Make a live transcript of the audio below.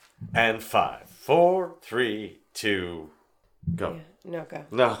And 5, 4, 3, 2, go. Yeah. No, go.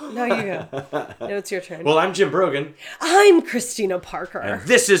 No, you go. No, it's your turn. Well, I'm Jim Brogan, I'm Christina Parker. and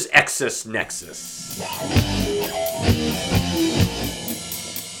this is Exus Nexus.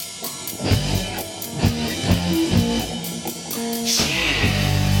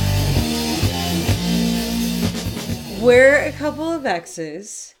 We're a couple of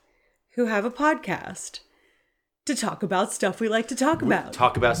exes who have a podcast to talk about stuff we like to talk about.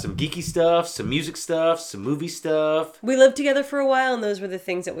 Talk about some geeky stuff, some music stuff, some movie stuff. We lived together for a while, and those were the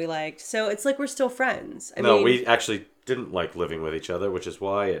things that we liked. So it's like we're still friends. I mean, We actually didn't like living with each other, which is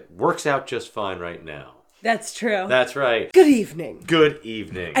why it works out just fine right now. That's true. That's right. Good evening. Good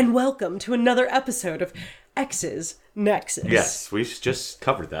evening. And welcome to another episode of Exes Nexus. Yes, we just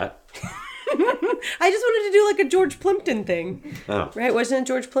covered that. I just wanted to do like a George Plimpton thing. Oh. Right? Wasn't it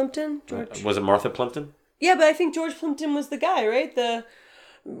George Plimpton? Was it Martha Plimpton? Yeah, but I think George Plimpton was the guy, right? The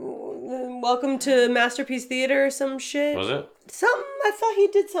Welcome to Masterpiece Theater or some shit. Was it? Something. I thought he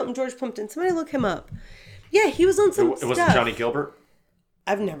did something, George Plimpton. Somebody look him up. Yeah, he was on some It stuff. wasn't Johnny Gilbert?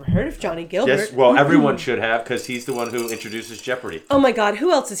 I've never heard of Johnny Gilbert. Yes, well, everyone should have, because he's the one who introduces Jeopardy. Oh my God,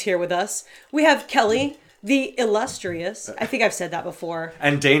 who else is here with us? We have Kelly, the illustrious. I think I've said that before.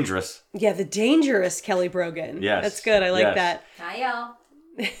 And dangerous. Yeah, the dangerous Kelly Brogan. Yes. That's good. I like Yes. that. Hi, y'all.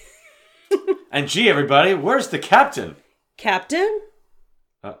 And gee, everybody, where's the captain? Captain?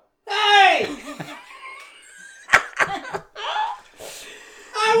 Hey!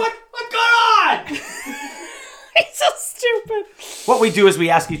 What's going on? He's so stupid. What we do is we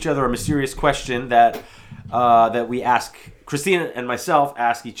ask each other a mysterious question that we ask, Christina and myself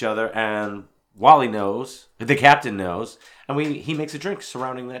ask each other, and Wally knows, the captain knows, and he makes a drink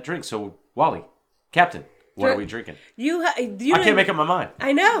surrounding that drink. So, Wally, captain, what are we drinking? I can't make up my mind.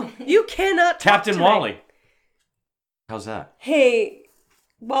 I know. You cannot talk Captain tonight. Wally. How's that? Hey,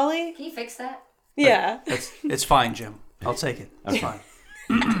 Wally? Can you fix that? Yeah. It's fine, Jim. I'll take it. That's fine.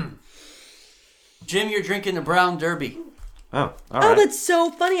 Jim, you're drinking the Brown Derby. Oh, all Oh, right. that's so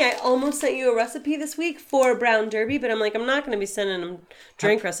funny. I almost sent you a recipe this week for Brown Derby, but I'm like, I'm not going to be sending them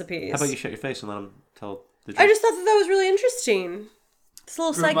drink recipes. How about you shut your face and let him tell the I just thought that was really interesting. This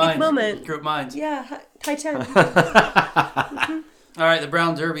little Group psychic minds. moment. Group minds. Yeah, high 10. All right, the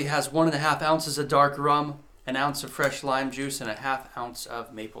Brown Derby has 1.5 ounces of dark rum, an ounce of fresh lime juice, and a half ounce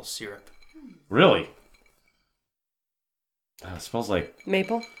of maple syrup. Really? Oh, it smells like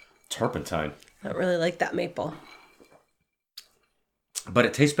Maple? turpentine. I don't really like that maple. But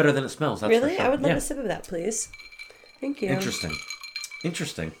it tastes better than it smells. That's Really? For sure. I would love Yeah. a sip of that, please. Thank you.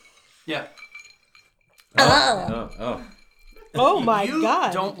 Interesting. Yeah. Oh. Oh my you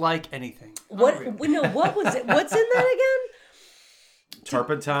God. don't like anything. What? Oh, No, what was it? What's in that again?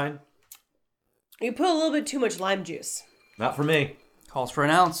 Turpentine? You put a little bit too much lime juice. Not for me. Calls for an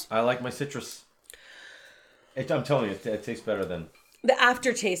ounce. I like my citrus. I'm telling you, it tastes better than The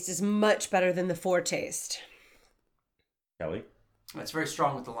aftertaste is much better than the foretaste. Kelly. It's very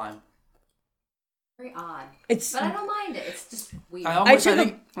strong with the lime. Very odd. It's But I don't mind it. It's just weird. I took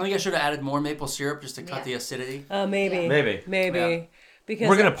think I should have added more maple syrup just to cut Yeah. the acidity. maybe. Maybe. Because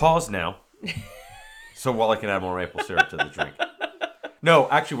We're going to pause now. So Wally can add more maple syrup to the drink. No,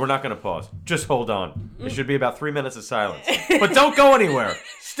 actually, we're not going to pause. Just hold on. It should be about 3 minutes of silence. But don't go anywhere.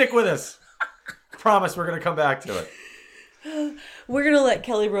 Stick with us. Promise we're going to come back to it. we're gonna let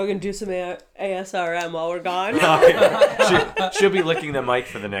Kelly Brogan do some ASRM while we're gone. She'll be licking the mic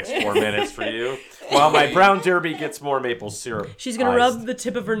for the next 4 minutes for you, while my Brown Derby gets more maple syrup. She's gonna rub the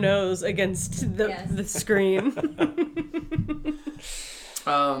tip of her nose against the Yes. the screen.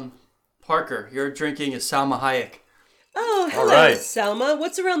 Parker, you're drinking a Salma Hayek. Oh, hello, right. Selma.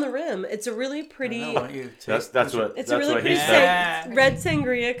 What's around the rim? It's a really pretty. Why don't you That's taste- what It's that's a really what pretty he said. red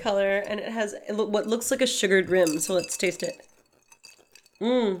sangria color, and it has what looks like a sugared rim. So let's taste it.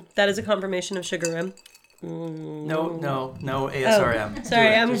 That is a confirmation of sugar rim. No ASRM. Oh, sorry,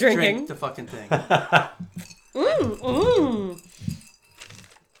 Do it. I'm Just drinking. Drink the fucking thing.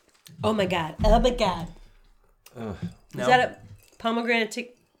 Oh my god! Oh my god! No. Is that a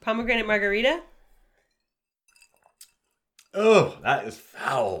pomegranate margarita? Oh, that is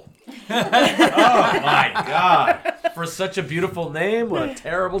foul. Oh my God. For such a beautiful name, what a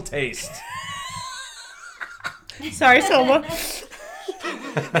terrible taste. Sorry, Selma.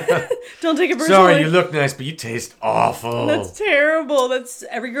 Don't take it personally. Sorry, you look nice, but you taste awful. That's terrible. That's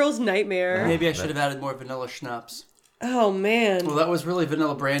every girl's nightmare. Maybe I should have added more vanilla schnapps. Oh man. Well, that was really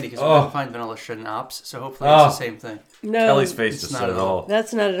vanilla brandy because we Oh. couldn't find vanilla schnapps, so hopefully it's the same thing. No. Kelly's face It's just not said at it all.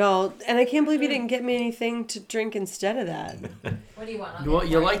 That's not at all. And I can't believe you didn't get me anything to drink instead of that. What do you want? Well,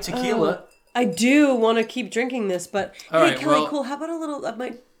 you like tequila. I do want to keep drinking this, but All hey, right, Kelly, well- cool. How about a little of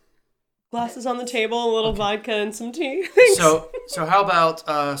my Glasses on the table, a little vodka and some tea. Thanks. So how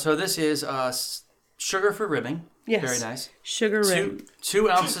about so this is sugar for ribbing. Yes. Very nice. Sugar rim. 2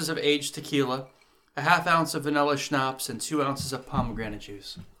 ounces of aged tequila, a half ounce of vanilla schnapps, and 2 ounces of pomegranate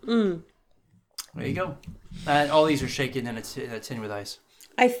juice. There you go. And all these are shaken in a tin with ice.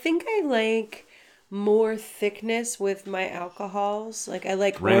 I think I like more thickness with my alcohols. Like I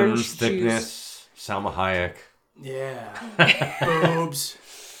like Rims, orange thickness, Salma Hayek. Yeah. Boobs.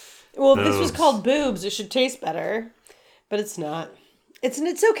 Well, if this was Boobs. called boobs, it should taste better, but it's not. It's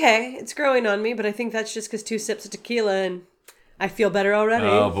okay. It's growing on me, but I think that's just because 2 sips of tequila and I feel better already.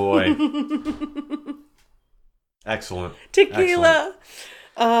 Oh boy. Excellent. Tequila.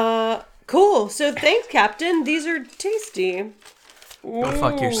 Cool. So thanks, Captain. These are tasty. Go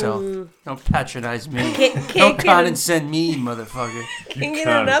fuck yourself. Don't patronize me. Can't Don't get condescend me, motherfucker. Can't get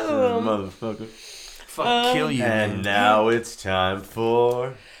enough of them. Motherfucker. Fuck kill you, And man. now it's time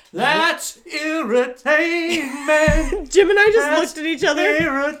for That's irritainment. Jim and I just looked at each other.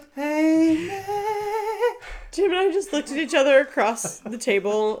 Irritainment. Jim and I just looked at each other across the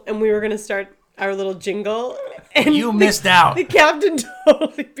table, and we were gonna start our little jingle. And You missed out. The captain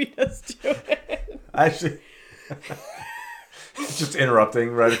totally beat us to it. actually just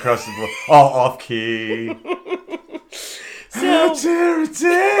interrupting right across the board. All off key. So, It's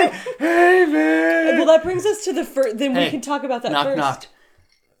irritating. Hey man. well, that brings us to the first. Then we Hey, can talk about that Knock, first. knock.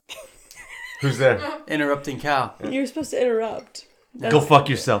 Who's there? Interrupting cow. You're supposed to interrupt. Go fuck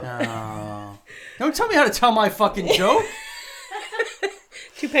yourself. Don't tell me how to tell my fucking joke.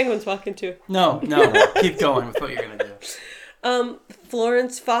 2 penguins walking too. No. Keep going with what you're going to do.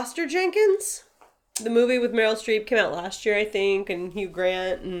 Florence Foster Jenkins, the movie with Meryl Streep came out last year, I think, and Hugh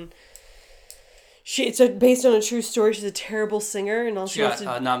Grant, and it's based on a true story. She's a terrible singer, and all She she wants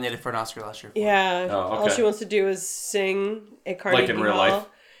got to nominated for an Oscar last year. yeah, Oh, all okay. she wants to do is sing at Carnegie Like in real Hall. life?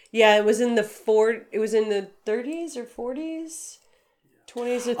 Yeah, it was in the 30s or 40s.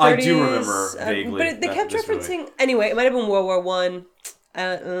 20s or 30s. I do remember vaguely but they that- kept this referencing. movie. Anyway, it might have been World War One.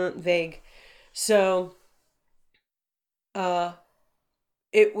 Vague. So,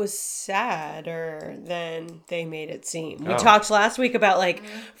 it was sadder than they made it seem. We Oh. talked last week about like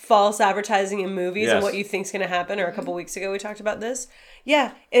false advertising in movies and Yes. what you think's gonna happen, or a couple weeks ago we talked about this.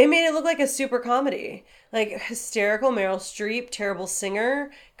 Yeah, it made it look like a super comedy. Like hysterical Meryl Streep, terrible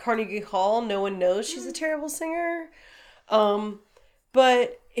singer. Carnegie Hall, no one knows she's a terrible singer.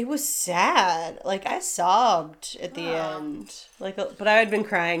 But it was sad. Like I sobbed at the end. But I had been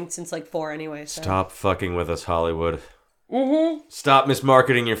crying since like 4 anyway. So. Stop fucking with us, Hollywood. Mm-hmm. Stop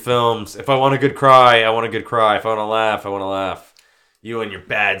mismarketing your films. If I want a good cry, I want a good cry. If I want to laugh, I want to laugh. You and your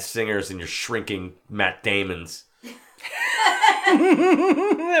bad singers and your shrinking Matt Damons.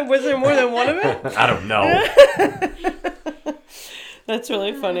 Was there more than one of it? I don't know. That's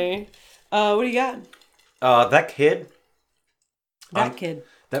really funny. What do you got? That kid. That kid.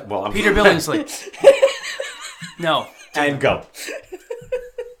 I'm Peter Billingsley. No. and go.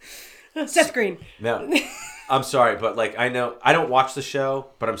 Seth Green. No, I'm sorry, but like I know I don't watch the show,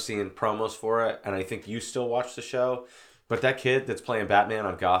 but I'm seeing promos for it, and I think you still watch the show. But that kid that's playing Batman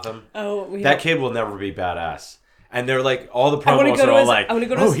on Gotham, that kid will never be badass. And they're like all the promos are all like,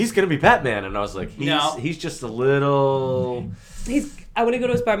 "Oh, he's gonna be Batman," and I was like, "He's just a little." I want to go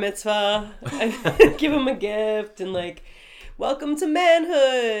to his bar mitzvah, and give him a gift, and like, welcome to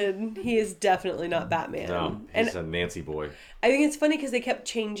manhood. He is definitely not Batman. No, he's a Nancy boy. I think it's funny because they kept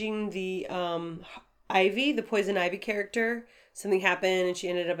changing the Ivy, the Poison Ivy character. Something happened, and she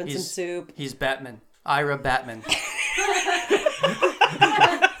ended up in some soup. He's Batman. Ira Batman.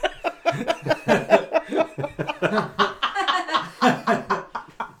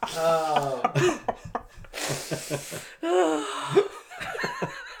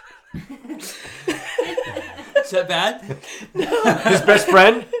 Is that bad? His best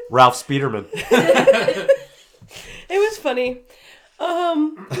friend, Ralph Speederman. It was funny.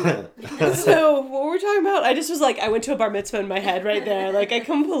 So what were we talking about? I just was like, I went to a bar mitzvah in my head right there. Like I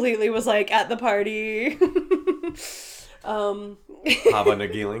completely was like at the party. Hava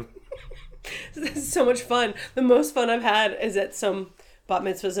Nagiling. This is so much fun. The most fun I've had is at some bat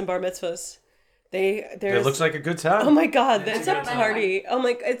mitzvahs and bar mitzvahs. It looks like a good time. Oh my god, it's a good time. party. Oh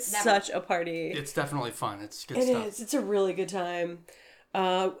my, it's Never. such a party. It's definitely fun. It's good It stuff. is. It's a really good time.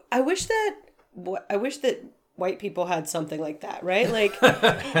 I wish that white people had something like that, right? Like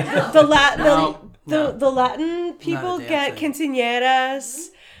the Latin people Not a damn get thing. quinceañeras,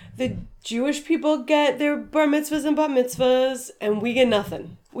 the Jewish people get their bar mitzvahs and bat mitzvahs, and we get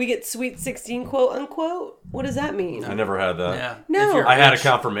nothing. We get sweet 16, quote unquote. What does that mean? I never had that. Yeah. No. If you're I had a rich.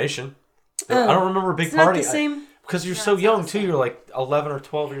 confirmation. I don't remember a big It's not party. the same. Because you're No, so it's not young the too. same. You're like 11 or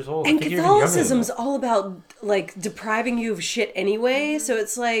 12 years old. I And think you're even younger than Catholicism's that. all about like depriving you of shit anyway. So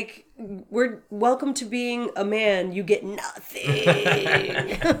it's like we're welcome to being a man. You get nothing.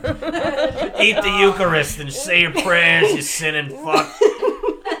 Eat the Eucharist and say your prayers, you sinning fuck.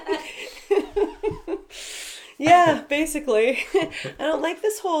 Yeah, basically. I don't like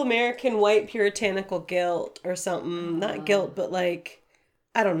this whole American white puritanical guilt or something. Not guilt, but like,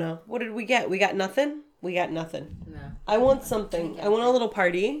 I don't know. What did we get? We got nothing? We got nothing. No. I want something. I want a little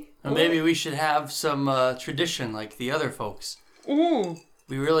party. Or maybe we should have some tradition like the other folks. Mm.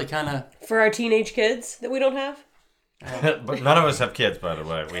 We really kind of... For our teenage kids that we don't have? But none of us have kids, by the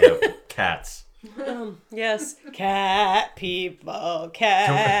way. We have cats. Yes. Cat people,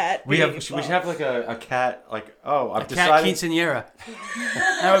 cat We people. should have like a cat. Like I've Cat decided, quinceañera.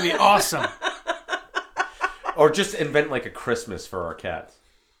 That would be awesome. or just invent like a Christmas for our cats.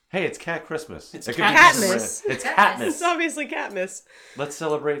 Hey, it's Cat Christmas. It's It could be Catmas. It's It's Catmas. obviously Catmas. Let's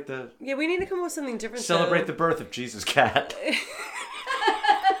celebrate the Yeah, we need to come up with something different. celebrate though. the birth of Jesus Cat.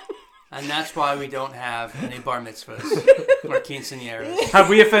 And that's why we don't have any bar mitzvahs or quinceañeras. Have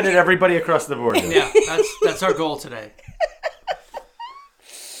we offended everybody across the board? Yeah, that's our goal today.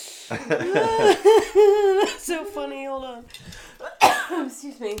 That's so funny. Hold on.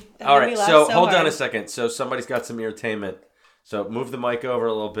 Excuse me. That All made right, me laugh so hold hard. on a second. So somebody's got some entertainment. So move the mic over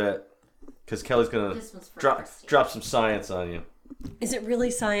a little bit, because Kelly's gonna This one's for drop Christine. some science on you. Is it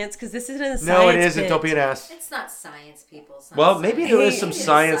really science? Because this isn't a science No, it isn't. bit. Don't be an ass. It's not science, people. It's not Well, science. maybe there is Hey, some It is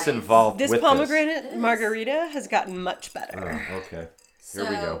science science. involved This with pomegranate It is. margarita has gotten much better. Oh, okay. So,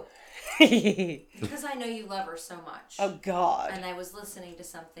 Here we go. Because I know you love her so much. Oh God. And I was listening to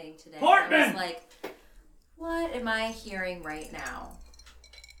something today. Portman! And I was like, what am I hearing right now?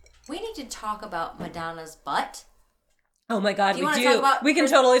 We need to talk about Madonna's butt. Oh my God, Do you we wanna do. talk about- We can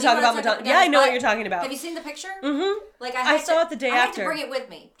do totally you talk wanna about talk Madonna. Yeah, I know what Madonna's you're talking about. Have you seen the picture? Mm-hmm. Like I saw it the day I had after. to bring it with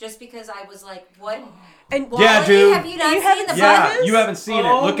me just because I was like, what? And Yeah, Wally, dude. Have you not You seen haven't the seen Yeah, butt? this? you haven't seen it.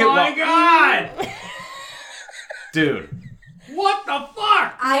 Look at what, God! dude. What the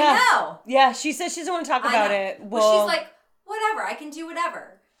fuck? I Yeah. know. yeah, she says she doesn't want to talk I about know. it. But Well, she's like, whatever, I can do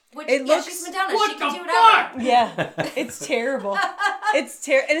whatever. Which, It yeah, looks- she's Madonna. What she can the do whatever. fuck? yeah, it's terrible. It's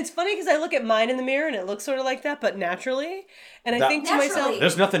terrible, and it's funny because I look at mine in the mirror and it looks sort of like that, but naturally. And I That- think to myself, Naturally.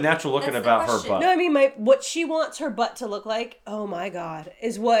 There's nothing natural looking That's the about her question. butt. no, I mean what she wants her butt to look like. Oh my God,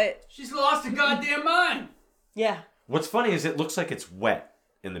 is what? She's lost her goddamn mind. Yeah. What's funny is it looks like it's wet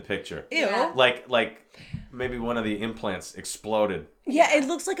in the picture. Ew. Yeah. Like maybe one of the implants exploded. Yeah, it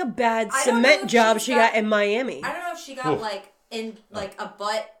looks like a bad I don't know cement if job she's she got- got in Miami. I don't know if she got Oof. like in like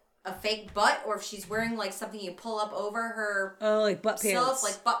a fake butt, or if she's wearing like something you pull up over her Oh, like butt self, pants.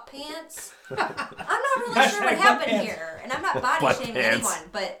 like butt pants. I'm not really sure what happened here, and I'm not body Butt shaming pants. anyone,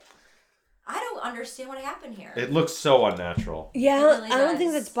 but I don't understand what happened here. It looks so unnatural. Yeah, It really I don't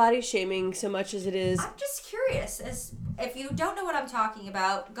think does. that's body shaming so much as it is. I'm just curious. As if you don't know what I'm talking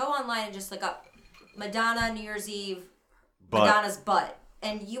about, go online and just look up Madonna New Year's Eve, But Madonna's butt,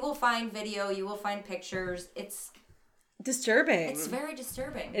 and you will find video. You will find pictures. It's Disturbing. very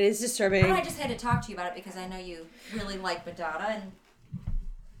disturbing. It is disturbing. And I just had to talk to you about it because I know you really like Madonna, and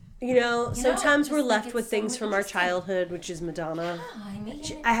You know, sometimes just we're think left it's with so things from our interesting. childhood, which is Madonna. I mean,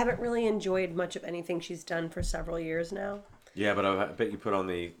 I haven't really enjoyed much of anything she's done for several years now. yeah, but I bet you put on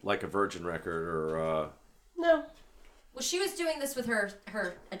the Like a Virgin record or No. well, she was doing this with her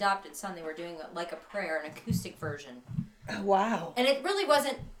adopted son. They were doing like a prayer, an acoustic version, Oh, wow. and it really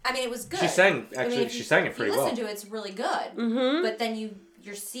wasn't. I mean, it was good. She sang- actually, if she you- sang it if you pretty well. listen to it, it's really good. Mm-hmm. But then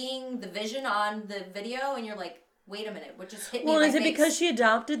you're seeing the vision on the video, and you're like, wait a minute, what just hit me? Well, in is my it face? because she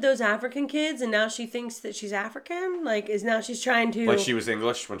adopted those African kids and now she thinks that she's African? Like, is now she's trying to... like she was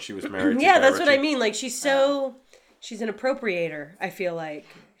English when she was married to yeah, Guy that's what I Ritchie? mean. Like, she's so... She's an appropriator, I feel like.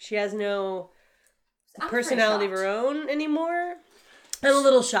 She has no I'm personality of pretty her shocked. own anymore. I'm a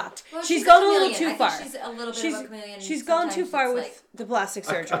little shocked. Well, she's a gone a little chameleon. too I think far. She's a little bit She's, of a chameleon. and she's gone too sometimes far it's with like- the plastic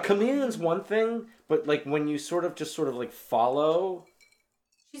surgery. A chameleon's one thing, but like when you sort of like follow.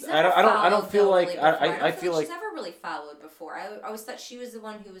 She's I never don't followed feel though, like- really I- before. I don't feel like- she's never really followed before. I always thought she was the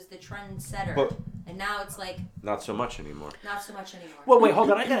one who was the trendsetter, But- and now it's like Not so much anymore. not so much anymore. Well, wait, hold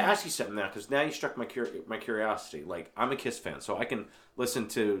on. I gotta ask you something now, because now you struck my curiosity. Like, I'm a Kiss fan, so I can listen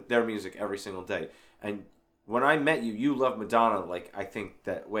to their music every single day. And when I met you, you love Madonna, like, I think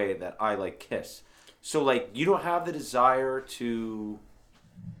that way that I like Kiss. So, like, you don't have the desire to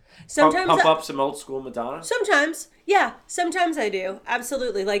Sometimes pump up some old school Madonna? Sometimes, yeah, sometimes I do.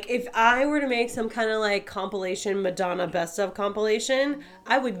 Absolutely. Like if I were to make some kind of like compilation, Madonna best of compilation,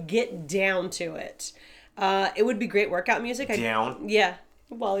 I would get down to it. It would be great workout music. Down? Yeah.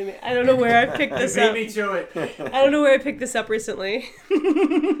 Wally, I don't know where I picked this Beat up. me to it. I don't know where I picked this up recently.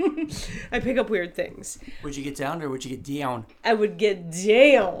 I pick up weird things. Would you get down or would you get down? I would get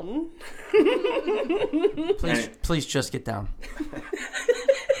down. Please just get down.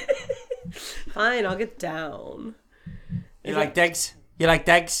 Fine, I'll get down. You like dogs? You like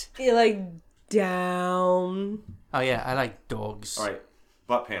dogs? You like down. Oh yeah, I like dogs. All right,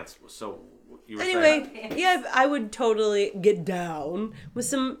 butt pants. So you were saying. Anyway, yeah, I would totally get down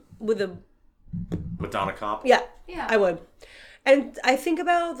with a Madonna comp. yeah, Yeah. I would. And I think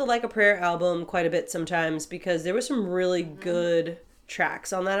about the Like a Prayer album quite a bit sometimes because there were some really good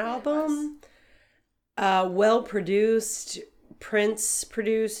tracks on that album. Well produced. Prince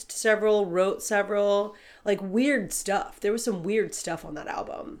produced several, wrote several, like weird stuff. There was some weird stuff on that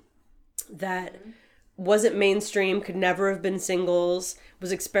album that wasn't mainstream, could never have been singles,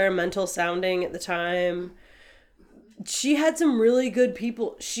 was experimental sounding at the time. She had some really good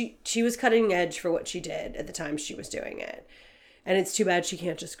people. She was cutting edge for what she did at the time she was doing it. And it's too bad she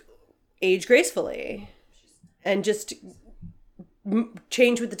can't just age gracefully and just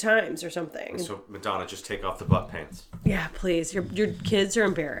change with the times or something. So Madonna, just take off the butt pants. Yeah, please. Your kids are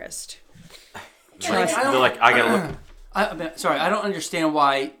embarrassed. Trust They're like, I gotta look. I don't understand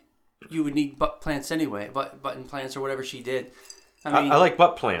why you would need butt plants anyway, button plants or whatever she did. I mean, I like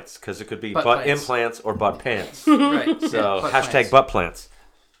butt plants because it could be Butt butt plants. implants or butt pants. right. So Butt hashtag plants. butt plants.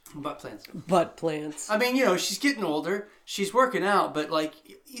 Butt plants. Butt plants. I mean, she's getting older. She's working out, but like,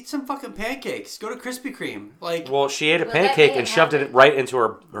 eat some fucking pancakes. Go to Krispy Kreme. Like, Well, she ate a Well, that pancake may and shoved it happen. right into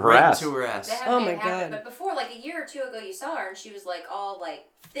her right ass. into her ass. That Oh may my happen, God. But before, like a year or two ago, you saw her and she was like all like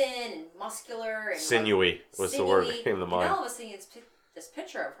thin and muscular and Sinewy like, was the word that sinewy. came to And mind. all of a sudden, it's this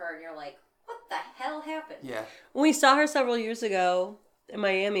picture of her, and you're like, what the hell happened? Yeah. When we saw her several years ago in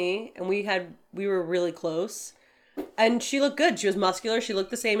Miami, and we were really close, and she looked good. She was muscular. She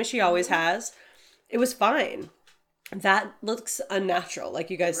looked the same as she always has. It was fine. That looks unnatural, like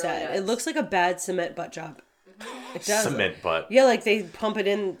you guys It really said. does. It looks like a bad cement butt job. It does. Cement butt. Yeah, like they pump it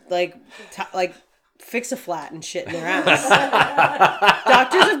in, like fix a flat and shit in their ass.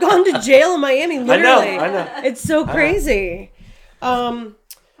 Doctors have gone to jail in Miami. Literally, I know. It's so crazy.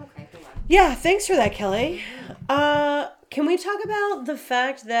 Okay, go on. Yeah, thanks for that, Kelly. Can we talk about the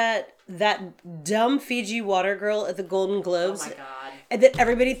fact that dumb Fiji water girl at the Golden Oh Globes, my god. and that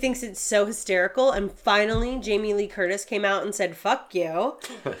everybody thinks it's so hysterical, and finally Jamie Lee Curtis came out and said, fuck you.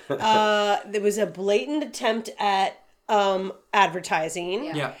 There was a blatant attempt at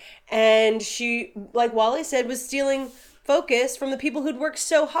advertising. Yeah. And she, like Wally said, was stealing focus from the people who'd worked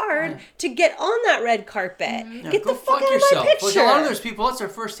so hard to get on that red carpet. Yeah, Get go the fuck fuck out yourself. of my Like, a lot of picture. those people, it's their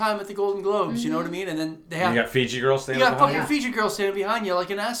first time at the Golden Globes. You know what I mean? And then they have You got Fiji girls you standing got behind fucking you? Fiji girl standing behind you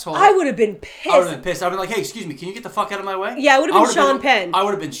like an asshole. I would have been I would have pissed. been pissed. I'd been like, hey, excuse me, can you get the fuck out of my way? Yeah, I would've been Sean Penn. I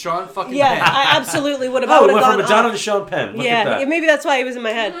would have been Sean fucking Yeah, Penn. I absolutely would have. Oh, I it would went have from gone Madonna off. to Sean Penn. Look at Yeah, that. maybe that's why he was in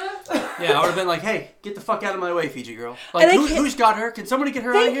my head. Yeah, I would have been like, hey, get the fuck out of my way, Fiji girl. Like, And I who, can't- who's got her? Can somebody get her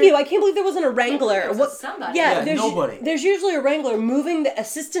out of Thank here? you. I can't believe there wasn't a wrangler. There was somebody. Yeah, Yeah, nobody. There's usually a wrangler moving the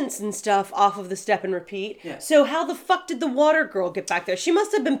assistants and stuff off of the step and repeat. Yeah. So how the fuck did the water girl get back there? She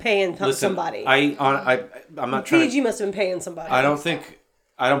must have been paying Listen, somebody. I'm not trying Fiji to. must have been paying somebody. I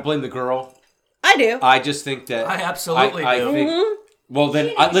don't blame the girl. I do. I just think that I absolutely I do. think, well, then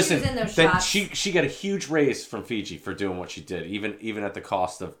She knew she listen. was in those Then shots. she got a huge raise from Fiji for doing what she did, even at the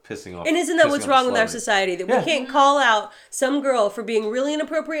cost of pissing off. And isn't that pissing what's off wrong with our celebrities. society? That Yeah. we can't call out some girl for being really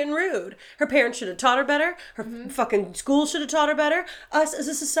inappropriate and rude. Her parents should have taught her better. Her fucking school should have taught her better. Us as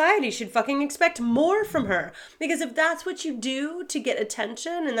a society should fucking expect more from her. Because if that's what you do to get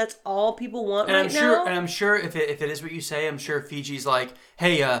attention and that's all people want And right I'm now. sure if it is what you say, I'm sure Fiji's like,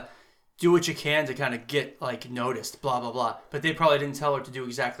 hey, do what you can to kind of get like noticed, blah blah blah. But they probably didn't tell her to do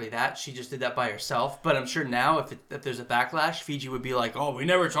exactly that. She just did that by herself. But I'm sure now, if there's a backlash, Fiji would be like, oh, we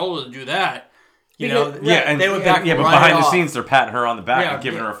never told her to do that. You know, Because- Yeah, and they would back but right behind the off. scenes, they're patting her on the back Yeah, and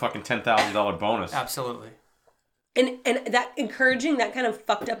giving yeah. her a fucking $10,000 bonus. Absolutely. And that encouraging that kind of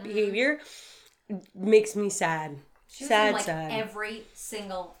fucked up behavior makes me sad. She was Sad, in like sad. every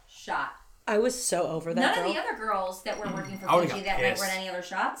single shot. I was so over that None girl. of the other girls that were working for I would've Fiji got that night pissed. were in any other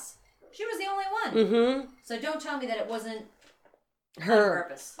shots. She was the only one. Mm-hmm. So don't tell me that it wasn't Her. on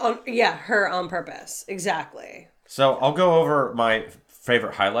purpose. Her on purpose. Exactly. So I'll go over my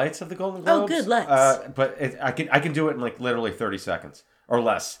favorite highlights of the Golden Oh, Globes. good, let's. But I can do it in like literally 30 seconds or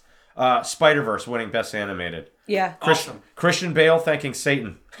less. Spider-Verse winning Best Animated. Yeah. Awesome. Christian Bale thanking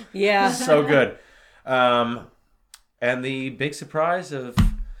Satan. Yeah. So good. And the big surprise of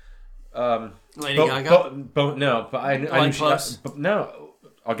Lady Gaga. no, but I knew Glenn she Close. but no,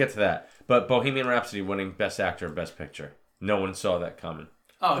 I'll get to that. But Bohemian Rhapsody winning Best Actor and Best Picture. No one saw that coming.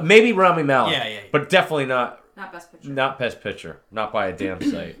 Oh, Maybe Rami Malek. Yeah. But definitely not Not Best Picture. Best Picture. Not by a damn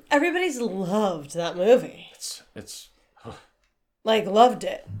sight. Everybody's loved that movie. It's Like, loved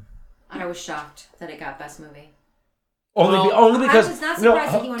it. I was shocked that it got Best Movie. only because I was not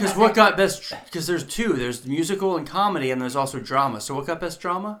surprised that he won because Best what Actor. got best? Because there's two. There's musical and comedy, and there's also drama. So what got best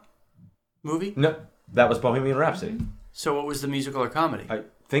drama? Movie. no, that was Bohemian Rhapsody. So what was the musical or comedy? I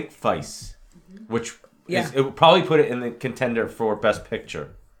think Vice, which Yeah. it would probably put it in the contender for Best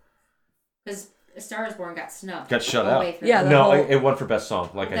Picture. Because A Star Is Born got snubbed. Got shut the whole out. way through. Yeah, No, whole- it won for Best Song.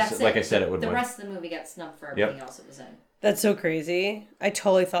 Like That's I said, it would the win. rest of the movie got snubbed for everything else it was in. That's so crazy. I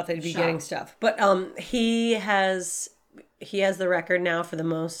totally thought they'd be Shocked. getting stuff. But he has the record now for the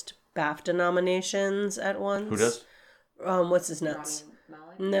most BAFTA nominations at once. Who does? What's his nuts? Rami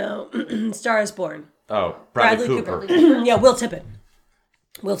Malek? No. Star is Born. Oh, Bradley Cooper. Bradley Cooper. Yeah, Will Tippin.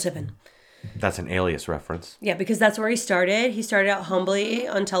 Will Tippin. That's an Alias reference. Yeah, because that's where he started. He started out humbly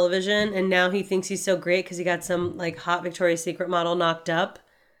on television, and now he thinks he's so great because he got some like hot Victoria's Secret model knocked up,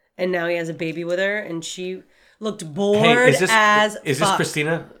 and now he has a baby with her, and she looked bored Hey, as is this fuck.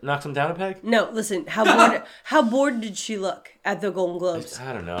 Christina knocks him down a peg? No, listen. How bored did she look at the Golden Globes?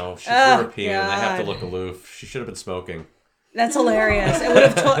 I don't know. She's Oh, European. They have to God. look aloof. She should have been smoking. That's hilarious. It would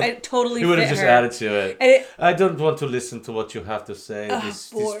have it totally. He would have fit just her. added to it. And it- I don't want to listen to what you have to say.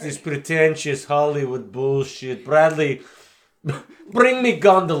 bored. This pretentious Hollywood bullshit. Bradley, bring me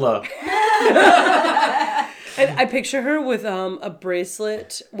gondola. And I picture her with a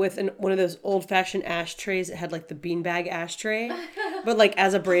bracelet with one of those old fashioned ashtrays that had like the beanbag ashtray, but like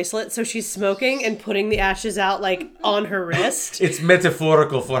as a bracelet. So she's smoking and putting the ashes out like on her wrist. It's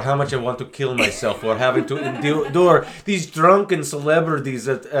metaphorical for how much I want to kill myself for having to endure these drunken celebrities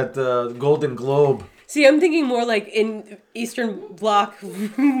at the Golden Globe. See, I'm thinking more like in Eastern Bloc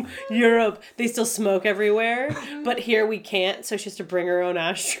Europe, they still smoke everywhere, but here we can't. So she has to bring her own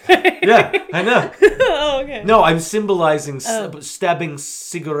ashtray. Yeah, I know. Oh, okay. No, I'm symbolizing stabbing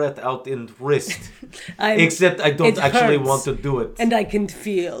cigarette out in wrist. Except I don't it actually hurts. want to do it. And I can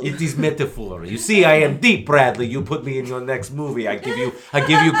feel. It is metaphor. You see, I am deep, Bradley. You put me in your next movie. I give you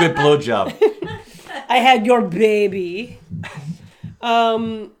good blowjob. I had your baby.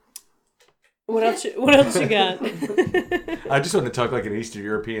 What else you got? I just want to talk like an Eastern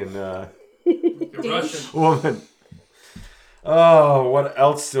European Russian. woman. Oh, what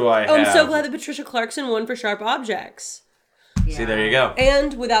else do I have? Oh, I'm so glad that Patricia Clarkson won for Sharp Objects. See, there you go.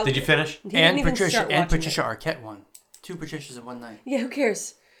 And without Did you finish? he didn't even start watching it. Patricia Arquette won. 2 Patricias in one night. Yeah, who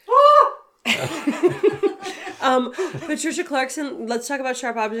cares? Patricia Clarkson, let's talk about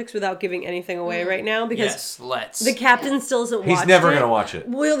Sharp Objects without giving anything away right now because Yes, let's. the captain still isn't He's watched never it. going to watch it.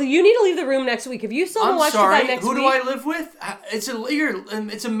 Well, you need to leave the room next week. If you still haven't I'm watched sorry. it by next Who week. do I live with?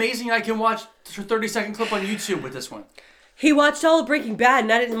 It's amazing I can watch a 30-second clip on YouTube with this one. He watched all of Breaking Bad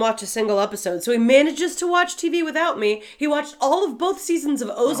and I didn't watch a single episode. So he manages to watch TV without me. He watched all of both seasons of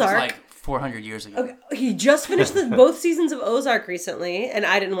That was Ozark. like 400 years ago. Okay, he just finished both seasons of Ozark recently, and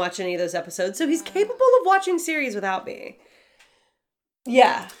I didn't watch any of those episodes, so he's capable of watching series without me.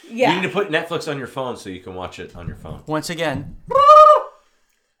 Yeah. You need to put Netflix on your phone so you can watch it on your phone. Once again.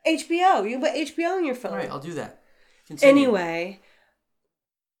 HBO. You can put HBO on your phone. All right, I'll do that. Continue. Anyway,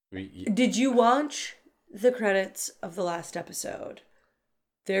 did you watch the credits of the last episode?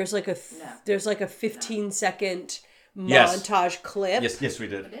 There's like a 15-second Yes. montage clip. Yes, we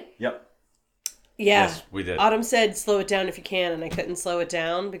did. Yep. Yeah. Yes, we did. Autumn said slow it down if you can, and I couldn't slow it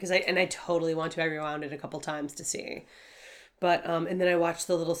down because I totally want to. I rewound it a couple times to see. But and then I watched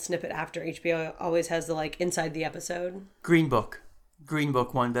the little snippet after. HBO always has the like inside the episode. Green Book. Green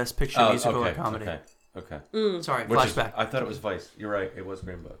Book won Best Picture Musical or Comedy. Okay. Sorry, Which is- flashback. I thought it was Vice. You're right. It was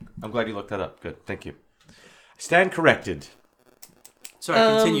Green Book. I'm glad you looked that up. Good. Thank you. Stand corrected. Sorry,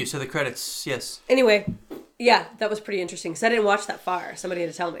 continue. So the credits, yes. Anyway, yeah, that was pretty interesting because I didn't watch that far. Somebody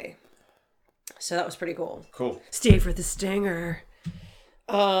had to tell me. So that was pretty cool. Cool. Stay for the stinger.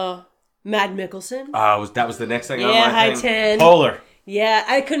 Matt Mickelson. That was the next thing on Yeah, my high thing. 10. Polar. Yeah,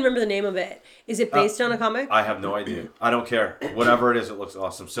 I couldn't remember the name of it. Is it based on a comic? I have no idea. I don't care. Whatever it is, it looks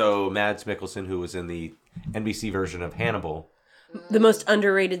awesome. So Mads Mikkelsen, who was in the NBC version of Hannibal. The most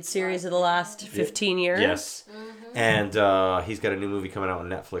underrated series of the last 15 years. Yes. And he's got a new movie coming out on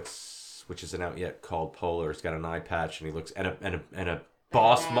Netflix, which isn't out yet, called Polar. He's got an eye patch, and he looks and a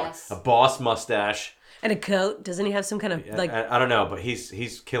boss mustache. And a coat. Doesn't he have some kind of like? I don't know, but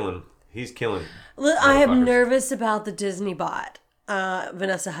he's killing. He's killing. I am motherfuckers. nervous about the Disney bot.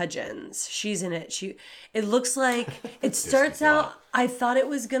 Vanessa Hudgens. She's in it. It looks like it starts out. I thought it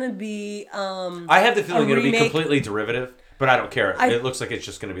was gonna be. I have the feeling it'll be remake. completely derivative, But I don't care. I- It looks like it's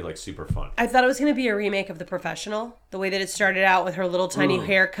just going to be like super fun. I thought it was going to be a remake of The Professional. The way that it started out with her little tiny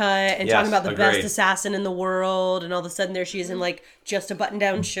haircut and talking about the best agreed. assassin in the world, and all of a sudden there she is in like just a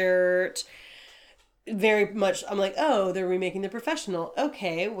button-down shirt. Very much, I'm like, oh, they're remaking The Professional.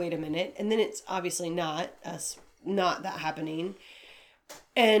 Okay, wait a minute. And then it's obviously not that happening.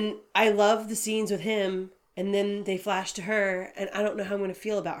 And I love the scenes with him, and then they flash to her, and I don't know how I'm going to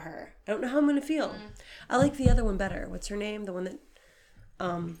feel about her. I don't know how I'm going to feel. I like the other one better. What's her name? The one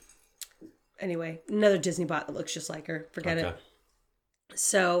that, anyway, another Disney bot that looks just like her. Forget it.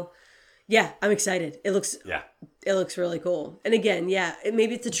 So, yeah, I'm excited. It looks really cool. And again,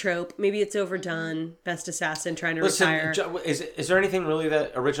 maybe it's a trope. Maybe it's overdone. Best assassin trying to retire. Is there anything really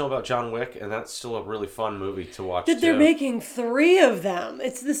that original about John Wick? And that's still a really fun movie to watch. That they're making 3 of them.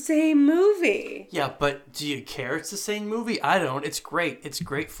 It's the same movie. Yeah, but do you care it's the same movie? I don't. It's great. It's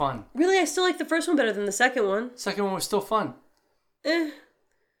great fun. Really, I still like the first one better than the second one. Second one was still fun.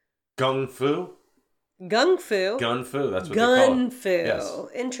 Gung Fu? Gung Fu. Gun Fu, that's what they call it. Gun Fu. Yes.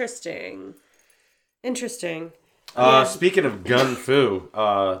 Interesting. Speaking of Gun Fu,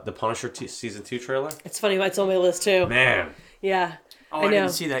 the Punisher season 2 trailer. It's funny why it's on my list too. Man, Yeah. Oh, I I know. didn't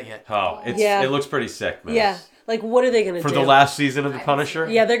see that yet. it looks pretty sick, man. Yeah. Like, what are they gonna For do? the last season of the Punisher.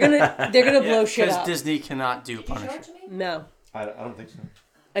 Yeah, they're gonna blow shit Because up. Disney cannot do Did you show Punisher. it to me? No, I don't think so.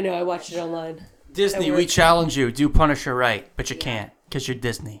 I know. I watched it online. Disney, And we challenge you. Do Punisher right, but you can't because you're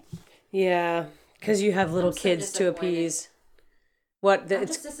Disney. Yeah, because you have little I'm so kids to disappointed. appease. What? I'm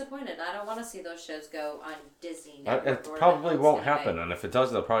It's just disappointed. I don't want to see those shows go on Disney Network. It or probably whatever won't it's gonna happen, be. and if it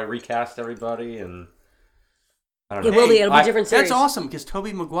does, they'll probably recast everybody, and I don't it know. will be. It'll be a different series. That's awesome because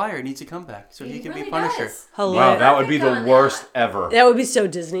Tobey Maguire needs to come back so he can really be Punisher. does. Hello. Wow, that would be Perfect the on worst that. ever. That would be so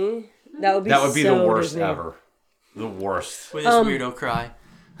Disney. That would be. That would be so the worst Disney. ever. The worst. With his weirdo cry.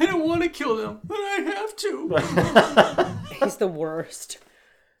 I don't want to kill them, but I have to. He's the worst.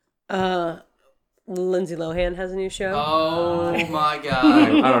 Lindsay Lohan has a new show. Oh my I god.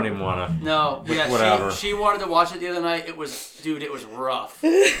 don't even want to. No, yeah, Whatever. she wanted to watch it the other night. It was rough.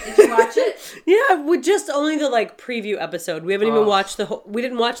 Did you watch it? Yeah, with just only the preview episode. We haven't even Oh. watched the whole. We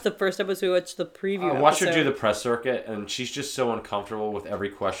didn't watch the first episode. We watched the preview. I watched her episode. do the press circuit, and she's just so uncomfortable with every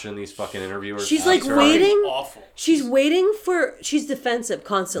question these fucking interviewers She's ask like her. waiting. Awful. She's waiting for. She's defensive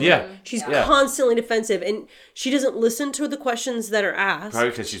constantly. Yeah. She's Yeah. constantly defensive, and she doesn't listen to the questions that are asked.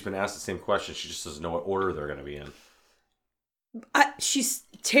 Probably because she's been asked the same question. She just doesn't know what order they're going to be in. She's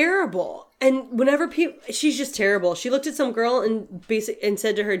terrible, and whenever people, she's just terrible. She looked at some girl and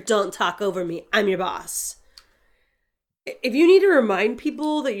said to her, "Don't talk over me. I'm your boss." If you need to remind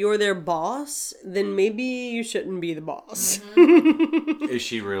people that you're their boss, then maybe you shouldn't be the boss. Is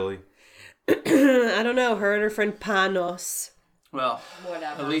she really? I don't know. Her and her friend Panos. Well,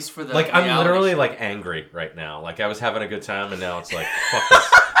 Whatever. at least for the Like, I'm reality literally, show. angry right now. Like, I was having a good time, and now it's like, fuck this.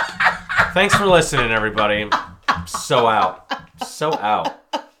 Thanks for listening, everybody. I'm so out. So out.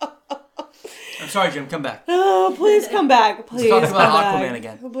 I'm sorry, Jim. Come back. Oh, please come back. Please talk come about back. Aquaman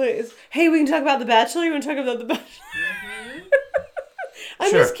again. Please. Hey, we can talk about The Bachelor. You want to talk about The Bachelor? I'm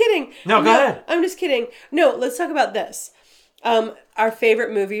Sure. just kidding. No, go ahead. I'm just kidding. No, let's talk about this. Our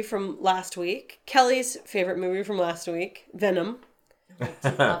favorite movie from last week. Kelly's favorite movie from last week. Venom. I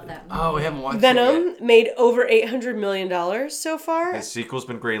did love that movie. Oh, we haven't watched it yet. Venom made over $800 million so far. The sequel's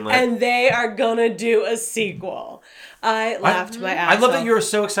been greenlit. And they are gonna do a sequel. I laughed my ass I love off. that you're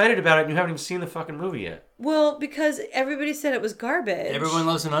so excited about it, and you haven't even seen the fucking movie yet. Well, because everybody said it was garbage. Everyone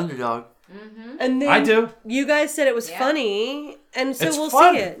loves an underdog. And then I do. You guys said it was Yeah. funny, and so It's we'll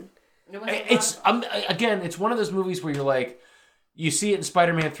fun. see it. It was a lot It's of- again, it's one of those movies where you're like, you see it in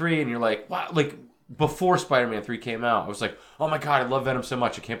Spider-Man 3, and you're like, wow, like before Spider-Man 3 came out, I was like, oh my god, I love Venom so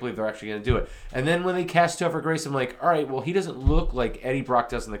much, I can't believe they're actually going to do it. And then when they cast Topher Grace, I'm like, all right, well, he doesn't look like Eddie Brock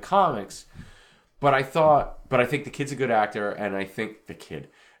does in the comics, but I think the kid's a good actor, and I think the kid,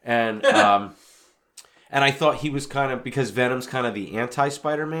 and and I thought he was kind of, because Venom's kind of the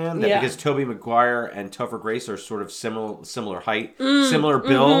anti-Spider-Man, that Yeah. because Tobey Maguire and Topher Grace are sort of similar height, similar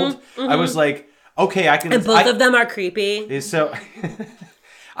build, I was like, okay, I can. And both of them are creepy. So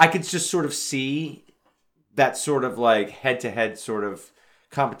I could just sort of see that sort of like head-to-head sort of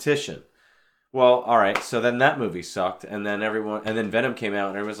competition. Well, all right, so then that movie sucked, and then Venom came out,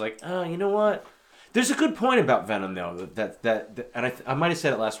 and everyone was like, oh, you know what? There's a good point about Venom, though, that and I might have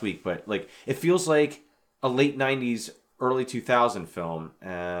said it last week, but like it feels like a late 90s, early 2000 film,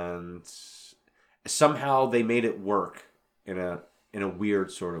 and somehow they made it work in a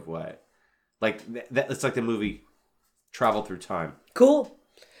weird sort of way. Like it's like the movie traveled through time. Cool.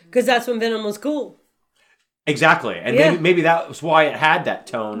 Because that's when Venom was cool. Exactly, and Yeah. maybe that was why it had that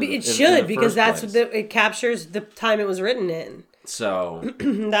tone. It in should, the because first that's place. what it captures the time it was written in. So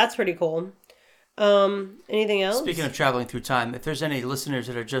That's pretty cool. Anything else? Speaking of traveling through time, if there's any listeners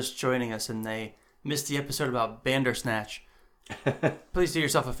that are just joining us and they missed the episode about Bandersnatch, please do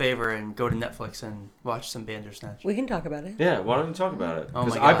yourself a favor and go to Netflix and watch some Bandersnatch. We can talk about it. yeah, why don't you talk about it? Oh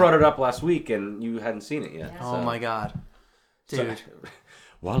Because my I God. brought it up last week and you hadn't seen it yet. Oh my god. Dude.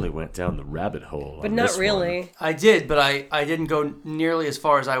 Wally went down the rabbit hole. But not really. I did, but I didn't go nearly as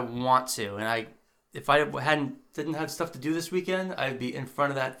far as I want to. And if I didn't have stuff to do this weekend, I'd be in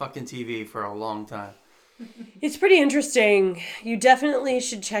front of that fucking TV for a long time. It's pretty interesting. You definitely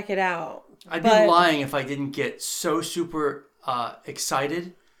should check it out. I'd But- be lying if I didn't get so super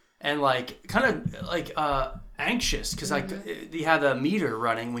excited and kind of anxious because you have a meter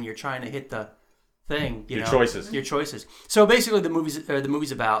running when you're trying to hit the thing. Your choices. So basically, the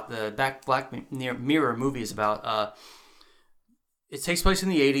movie's about the Black Mirror movie is about. It takes place in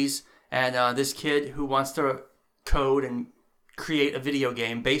the 80s, and this kid who wants to code and create a video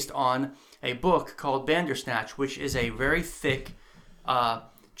game based on a book called Bandersnatch, which is a very thick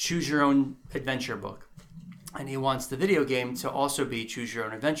choose your own adventure book. And he wants the video game to also be choose your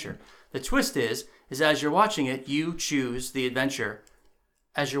own adventure. The twist is as you're watching it, you choose the adventure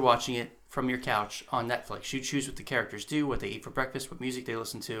as you're watching it from your couch on Netflix. You choose what the characters do, what they eat for breakfast, what music they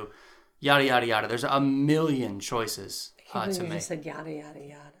listen to, yada, yada, yada. There's a million choices to You make. just said yada, yada,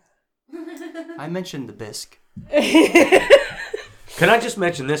 yada. I mentioned the bisque. Can I just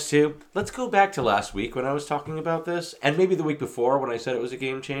mention this too? Let's go back to last week when I was talking about this, and maybe the week before when I said it was a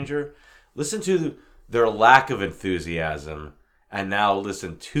game changer. Listen to their lack of enthusiasm, and now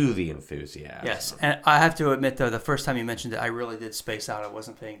listen to the enthusiasm. Yes, and I have to admit, though, the first time you mentioned it, I really did space out. I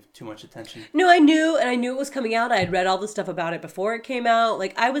wasn't paying too much attention. No, I knew it was coming out. I had read all the stuff about it before it came out.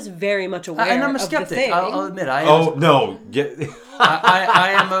 Like, I was very much aware And I'm a of the skeptic. thing. I'll admit. Oh no!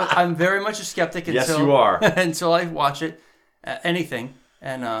 I'm very much a skeptic until Yes, you are. until I watch it, anything,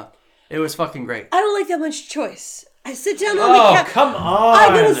 and it was fucking great. I don't like that much choice. I sit down on Oh the couch. come on!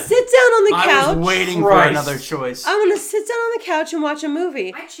 I'm gonna sit down on the I couch. was waiting Christ. for another choice. I'm gonna sit down on the couch and watch a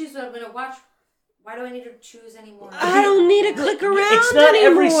movie. I choose what I'm gonna watch. Why do I need to choose anymore? I don't need to click around It's not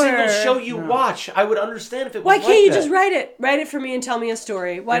every anymore. single show you watch. I would understand if it was Why like can't you that. just write it? Write it for me and tell me a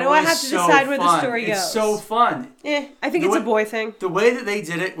story. Why It do I was have to so decide where the fun. story goes? It's so fun. I think it's The a way- boy thing. The way that they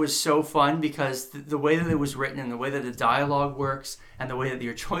did it was so fun because the way that it was written and the way that the dialogue works and the way that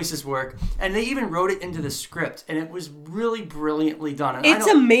your choices work. And they even wrote it into the script. And it was really brilliantly done. And It's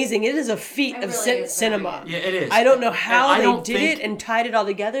amazing. It is a feat It of really is cinema. very Yeah, it is. I don't know how And I they don't did think- it and tied it all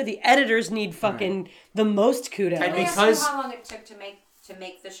together. The editors need fucking the most kudos. And Can I ask you because- how long it took to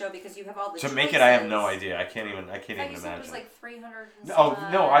make the show because you have all the To choices. make it, I have no idea. I can't even I thought you said it imagine. was like 300. Oh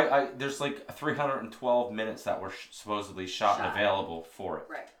no! I there's like 312 minutes that were supposedly shot and Shot. available for it.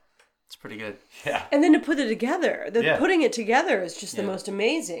 Right. It's pretty good. Yeah. And then to put it together, Yeah. putting it together is just the Yeah. most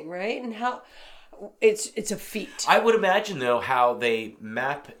amazing, right? And how it's a feat. I would imagine though how they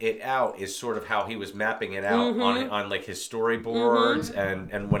map it out is sort of how he was mapping it out on like his storyboards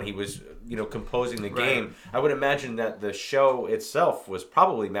and when he was composing the game. I would imagine that the show itself was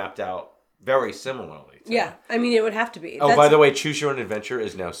probably mapped out very similarly. Yeah, I mean it would have to be. Oh, by the way, Choose Your Own Adventure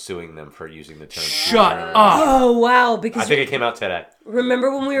is now suing them for using the term. Shut Choose Your Own up. Oh wow! I Because think it came out today.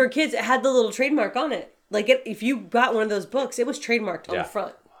 remember when we were kids, it had the little trademark on it. Like if you got one of those books, it was trademarked on Yeah. the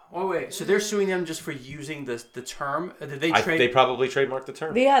front. Oh, wait. So they're suing them just for using the term? Did they They probably trademarked the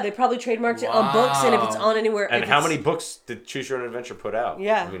term. Yeah, they probably trademarked it on books, and if it's on anywhere, And if how it's- many books did Choose Your Own Adventure put out?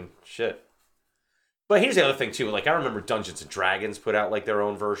 Yeah. I mean, shit. But here's the other thing too. Like I remember Dungeons and Dragons put out like their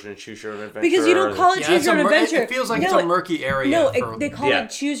own version of Choose Your Own Adventure. Because you don't call it Yeah, Choose it's Your Own Adventure. It feels like it's No, a murky area. No, for, they call Yeah. it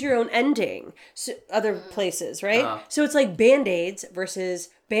Choose Your Own Ending. So, other places, right? So it's like Band-Aids versus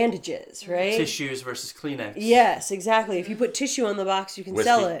bandages, right? tissues versus Kleenex. Yes, exactly. If you put tissue on the box, you can Whiskey,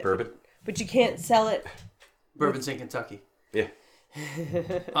 sell it, bourbon. but you can't sell it. Bourbon's in Kentucky. Yeah.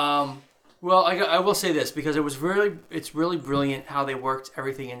 Well, I will say this because it's really brilliant how they worked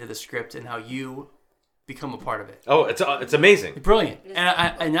everything into the script and how you become a part of it. Oh, it's amazing. Brilliant,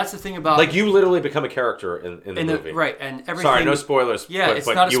 and that's the thing about Like you literally become a character in the movie. right and everything. Sorry, no spoilers. Yeah, but, it's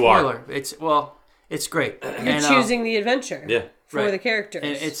but not a you spoiler. Are. It's great. You're And, choosing the adventure Yeah. for right. the characters.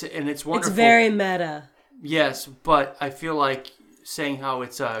 and it's wonderful. It's very meta. Yes, but I feel like saying how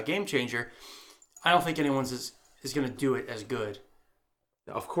it's a game changer. I don't think anyone's is going to do it as good.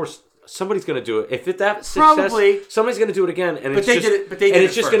 Of course, somebody's going to do it. If that success, Probably. somebody's going to do it again, and But it's they just, did it- but they did and it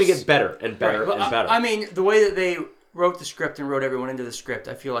it's just going to first. get better and better But and better. I mean, the way that they wrote the script and wrote everyone into the script,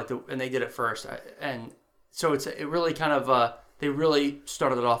 I feel like, and they did it first, and so it really kind of they really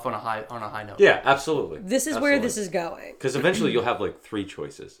started it off on a high note. Yeah, absolutely. This is where this is going. Because eventually you'll have like 3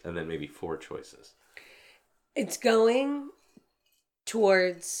 choices and then maybe 4 choices. It's going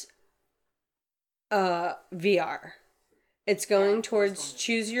towards VR. It's going towards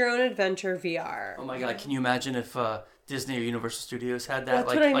choose your own adventure VR. Oh my god, can you imagine if Disney or Universal Studios had that? That's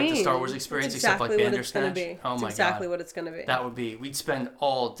what I mean. Like the Star Wars experience, That's except like exactly what it's gonna Bandersnatch. be. Oh That's my exactly god. what it's going to be. That would be, we'd spend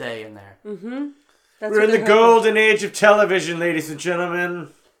all day in there. Mm-hmm. That's We're what in the they're hoping. golden age of television, ladies and gentlemen.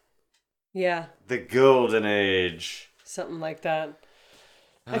 Yeah, The golden age. something like that.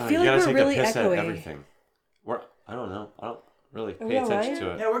 I Ah, feel you like gotta we're take really the piss out of echoey. everything. I don't know. I don't really Are pay we attention alright?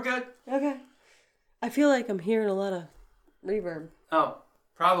 to it. Yeah, we're good. Okay. I feel like I'm hearing a lot of reverb. Oh,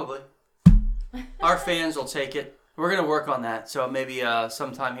 probably. Our fans will take it. We're going to work on that. So maybe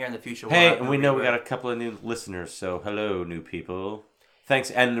sometime here in the future. We'll Hey, have and we know we got a couple of new listeners, so hello, new people. Thanks,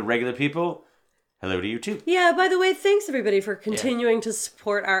 and the regular people, hello to you too. Yeah, by the way, thanks everybody for continuing to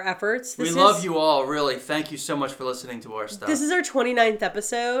support our efforts. We love you all, really. Thank you so much for listening to our stuff. This is our 29th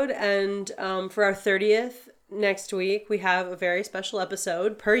episode, and for our 30th next week, we have a very special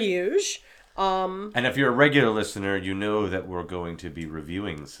episode, per usual. And if you're a regular listener, you know that we're going to be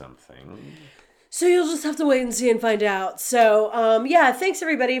reviewing something. So you'll just have to wait and see and find out. So, yeah, thanks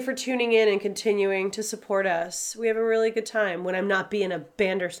everybody for tuning in and continuing to support us. We have a really good time when I'm not being a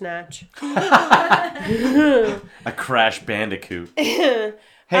Bandersnatch. A Crash Bandicoot. Hey,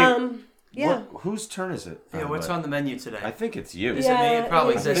 Yeah. whose turn is it? Yeah, what's on the menu today? I think it's you. Is it me? It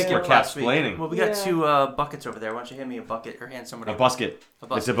probably I think exists. so. We're capsplaining. Well, we got Yeah. 2 buckets over there. Why don't you hand me a bucket or hand somebody A busket. A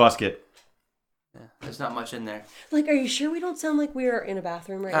busket. It's a busket. Yeah, there's not much in there. Like, are you sure we don't sound like we are in a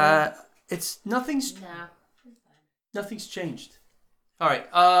bathroom right now? Nothing's No. Nothing's changed. All right.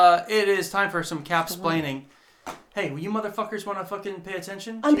 It is time for some capsplaining. Hey, will you motherfuckers want to fucking pay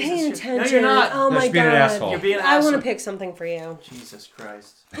attention? I'm Jesus, paying you're- attention. No, you're not. Oh No, my she's being an god. asshole. You're being an I want asshole. to pick something for you. Jesus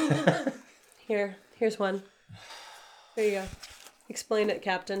Christ. Here's one. There you go. Explain it,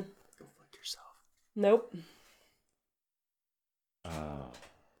 Captain. Go fuck yourself. Nope.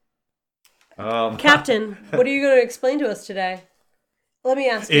 Um, Captain, what are you going to explain to us today? Let me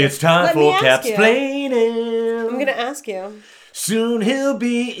ask you. It's time Let for me ask you. capsplaining. I'm going to ask you. Soon he'll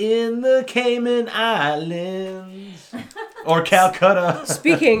be in the Cayman Islands. Or Calcutta.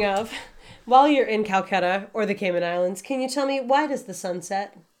 Speaking of, while you're in Calcutta or the Cayman Islands, can you tell me why does the sun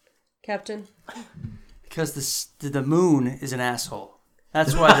set, Captain? Because the moon is an asshole.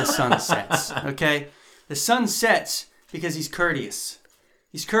 That's why the sun sets. Okay? The sun sets because he's courteous.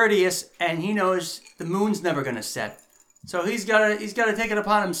 He's courteous and he knows the moon's never gonna set. So he's gotta take it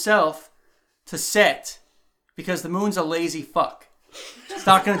upon himself to set. Because the moon's a lazy fuck. It's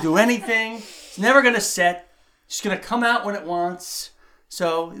not gonna do anything. It's never gonna set. It's gonna come out when it wants.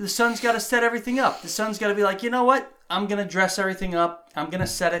 So the sun's gotta set everything up. The sun's gotta be like, you know what? I'm gonna dress everything up. I'm gonna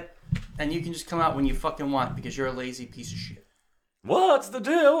set it. And you can just come out when you fucking want because you're a lazy piece of shit. What's the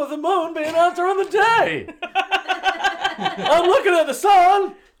deal with the moon being out during the day? I'm looking at the sun,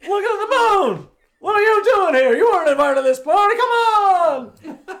 looking at the moon. What are you doing here? You weren't invited to this party. Come on.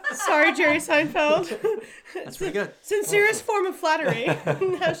 Sorry, Jerry Seinfeld. That's pretty good. Sincerest form of flattery.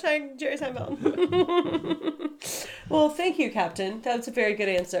 Hashtag Jerry Seinfeld. Well, thank you, Captain. That's a very good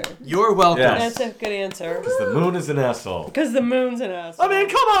answer. You're welcome. Yes. That's a good answer. The moon is an asshole. Because the moon's an ass. I mean,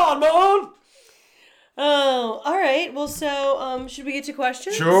 come on, moon. Oh, all right. Well, so should we get to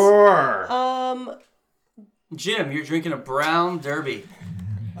questions? Sure. Jim, you're drinking a brown derby.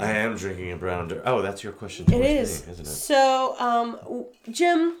 I am drinking a brown derby. Oh, that's your question. It towards is. me, isn't it? So,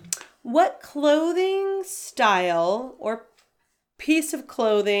 Jim, what clothing style or piece of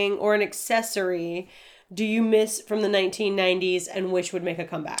clothing or an accessory do you miss from the 1990s and wish would make a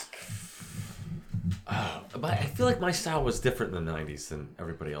comeback? But I feel like my style was different in the 90s than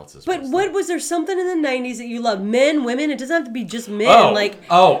everybody else's. But what was there something in the 90s that you loved? Men, women? It doesn't have to be just men.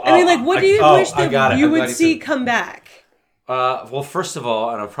 Oh, I mean, like, what do you wish I got that it. you I'm would glad you see said- come back? Well, first of all,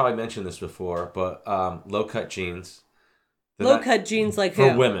 and I've probably mentioned this before, but low-cut jeans. Low-cut jeans like For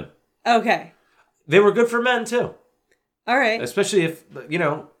who? women. Okay. They were good for men, too. All right. Especially if,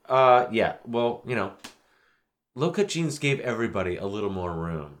 low-cut jeans gave everybody a little more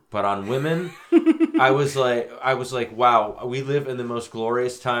room. But on women, I was like, wow, we live in the most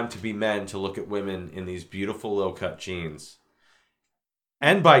glorious time to be men to look at women in these beautiful low-cut jeans.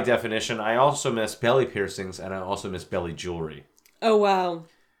 And by definition, I also miss belly piercings and I also miss belly jewelry. Oh, wow.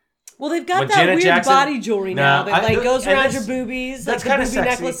 Well, they've got When that Janet weird Jackson- body jewelry now that goes and around that's- your boobies, That's like kind the of booby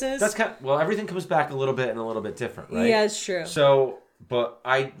sexy. necklaces. That's everything comes back a little bit and a little bit different, right? Yeah, it's true. So, but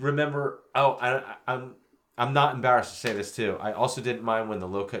I remember. I'm I'm not embarrassed to say this too. I also didn't mind when the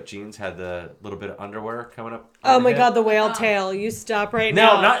low-cut jeans had the little bit of underwear coming up. Oh on my the god, hip. the whale tail. You stop right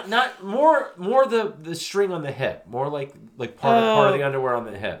No, now. not more the string on the hip. More like part of the underwear on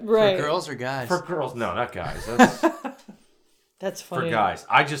the hip. Right. For girls or guys? For girls, no, not guys. That's That's for funny. guys.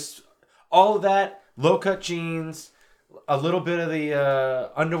 All of that, low-cut jeans, a little bit of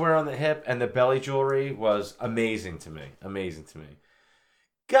the underwear on the hip, and the belly jewelry was amazing to me. Amazing to me.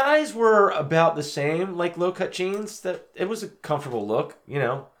 Guys were about the same, like low-cut jeans. That it was a comfortable look, you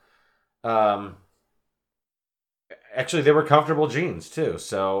know. Actually, they were comfortable jeans too.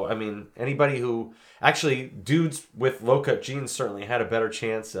 So, I mean, anybody who actually dudes with low-cut jeans certainly had a better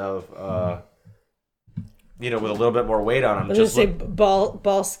chance of, with a little bit more weight on them. I was going to say ball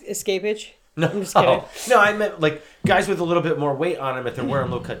escapage. No, I'm just kidding. no, I meant like guys with a little bit more weight on them. If they're wearing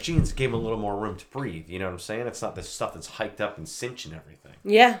low-cut jeans, it gave them a little more room to breathe. You know what I'm saying? It's not this stuff that's hiked up and cinching everything.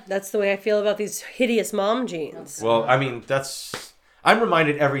 Yeah, that's the way I feel about these hideous mom jeans. Well, I mean, I'm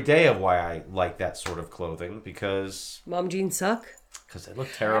reminded every day of why I like that sort of clothing because Mom jeans suck. they look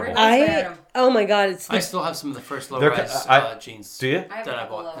terrible. Oh my god, I still have some of the first They're low-rise jeans. Do you? That I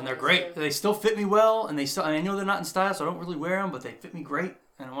bought, and they're great. They still fit me well, and I know they're not in style, so I don't really wear them, but they fit me great,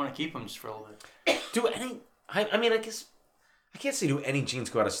 and I want to keep them just for a little bit. I mean, I guess I can't say do any jeans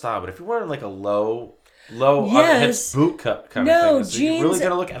go out of style, but if you're wearing like a low on the hips boot cut kind of thing, is you really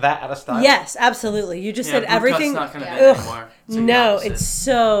gonna look at that out of style? Yes, absolutely. You just said boot everything. cut's not gonna fit anymore. No, it's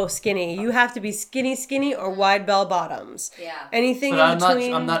so skinny. You have to be skinny or wide bell bottoms. Yeah. Anything But in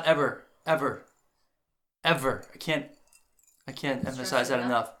between. I'm not ever. I can't emphasize that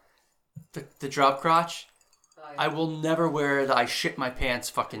enough. The drop crotch. I will never wear the I shit my pants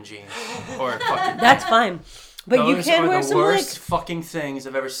fucking jeans or fucking. That's fine, but you Those can are wear the some worst like. fucking things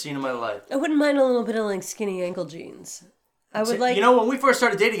I've ever seen in my life. I wouldn't mind a little bit of like skinny ankle jeans. I would like. You know, when we first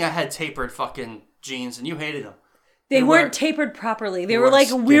started dating, I had tapered fucking jeans, and you hated them. They weren't tapered properly. They were weren't like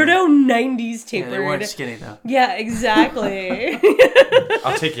skinny. weirdo 90s tapered. Yeah, they weren't skinny though. Yeah, exactly.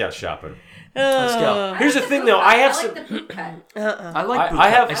 I'll take you out shopping. Let's go. Here's the thing, though. I have I some. like the boot cut. I like boot I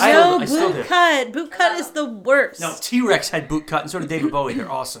have- cut. No, I still boot do. cut. Boot cut is the worst. No, T-Rex had boot cut, and so did David Bowie.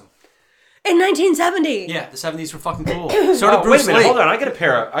 They're awesome. In 1970. Yeah, the 70s were fucking cool. So did Wait Bruce a minute, Lee. hold on. I get a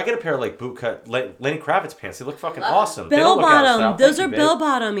pair of like boot cut Lenny Kravitz pants. They look fucking awesome. They Bell don't look out of style. bottom. Those Thank are you, bell babe.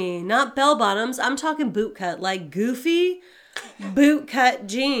 bottomy, not bell bottoms. I'm talking boot cut, like goofy boot cut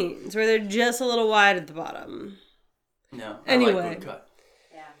jeans, where they're just a little wide at the bottom. No, I Anyway. like boot cut.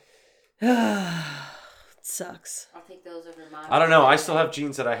 Yeah. It sucks. I'll take those over mine. I don't know. I still have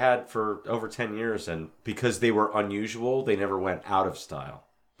jeans that I had for over 10 years, and because they were unusual, they never went out of style.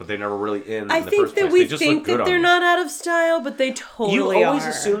 But they never really in I the think first that place. we They just think look good that on they're me. not out of style, but they totally You always are.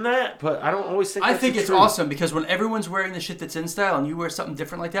 assume that, but I don't always think I that's think the it's truth. awesome because when everyone's wearing the shit that's in style and you wear something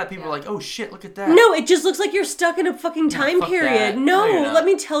different like that, people are like, "Oh shit, look at that." No, it just looks like you're stuck in a fucking time fuck period. that. No, No, you're not. let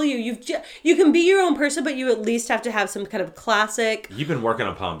me tell you, you can be your own person, but you at least have to have some kind of classic. You've been working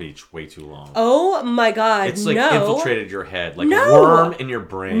on Palm Beach way too long. Oh my god, It's like no. infiltrated your head, like No. a worm in your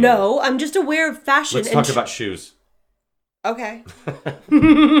brain. No, I'm just aware of fashion. Let's talk about shoes. Okay.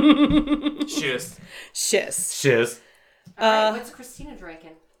 Shoes. Shiz. Shiz. All right, what's Christina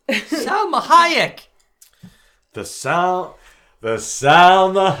drinking? Salma Hayek. The sound the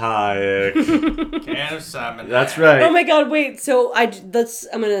Hayek. Can of salmon. That's right. Oh my god, wait. So I'm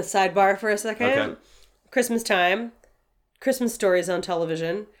gonna sidebar for a second. Okay. Christmas time. Christmas stories on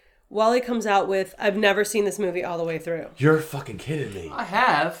television. Wally comes out with, I've never seen this movie all the way through. You're fucking kidding me. I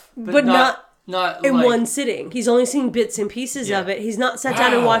have, But not in like, one sitting. He's only seen bits and pieces of it. He's not sat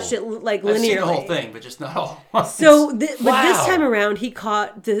down and Wow. watched it like I've linearly. seen the whole thing, but just not all. So, but this Wow. time around, he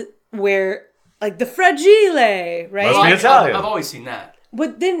caught the fragile, right? Must be Italian. I've always seen that.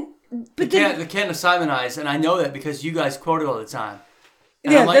 But then, The can of Simon Eyes, and I know that because you guys quote it all the time.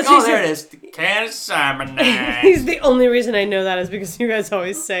 And Yeah, I'm like, that's what oh, he there said. it is. The can of Simon Eyes. he's the only reason I know that is because you guys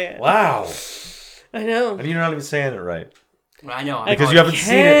always say it. Wow. I know. And you're not even saying it right. I know. Because you haven't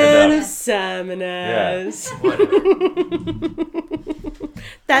seen it Can enough. of salmon eyes. Whatever.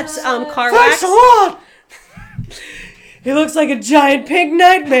 That's car Thanks wax. a lot! He looks like a giant pink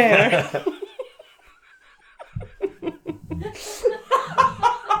nightmare.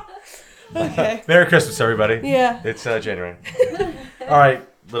 Okay. Merry Christmas, everybody. Yeah. It's January. All right,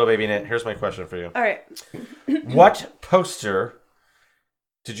 little baby Nit, here's my question for you. All right. What poster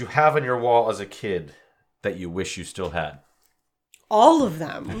did you have on your wall as a kid that you wish you still had? All of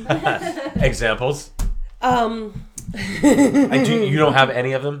them. Examples? Um. You don't have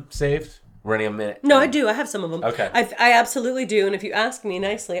any of them saved? Or any of them? No, I do. I have some of them. Okay. I absolutely do. And if you ask me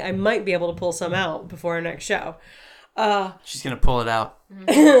nicely, I might be able to pull some out before our next show. She's gonna pull it out.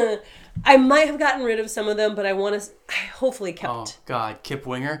 I might have gotten rid of some of them, but I want to. I hopefully kept. Oh God, Kip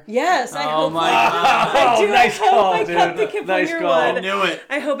Winger. Yes, I Oh hope. my God. I do. nice I hope call, I kept the dude. Kip Nice Winger call. I one. knew it.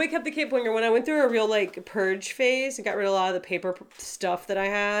 I hope I kept the Kip Winger when I went through a real like purge phase and got rid of a lot of the paper stuff that I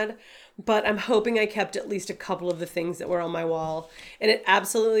had. But I'm hoping I kept at least a couple of the things that were on my wall, and it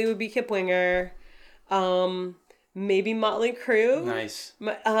absolutely would be Kip Winger, maybe Motley Crue, Nice.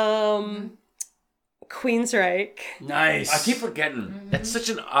 Queensryche. Nice. I keep forgetting. That's such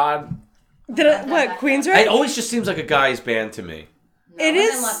an odd. What Queensryche? It always just seems like a guy's band to me. No, It women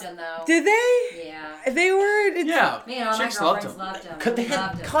is- loved him though. Did they? Yeah. They were. It's, Yeah. Me and all my Chicks loved girlfriends him. loved him. Cause they had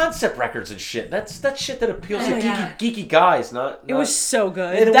Loved him. concept records and shit. That's shit that appeals to Oh, yeah. geeky guys, not. It was so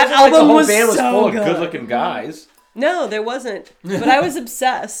good. And it That wasn't like album the whole was band was so full good. of good-looking guys. No, there wasn't. But I was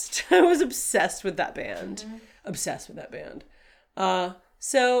obsessed. I was obsessed with that band. Obsessed with that band.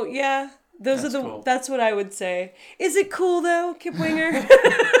 So yeah, those That's are the. cool. That's what I would say. Is it cool though, Kip Winger?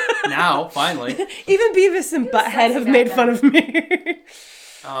 Now, finally. Even Beavis and Butthead have made fun of me.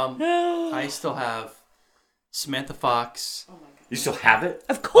 I still have Samantha Fox. You still have it?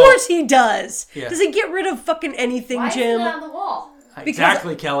 Of course he does. Yeah. Does he get rid of fucking anything, Why Jim? is it on the wall?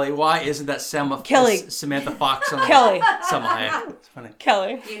 Exactly, Kelly. Why isn't that Kelly. Samantha Fox on Kelly. Some high. It's funny.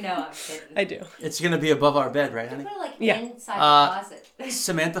 Kelly. You know I'm kidding. I do. It's gonna be above our bed, right, honey? Put it like Yeah. inside the closet.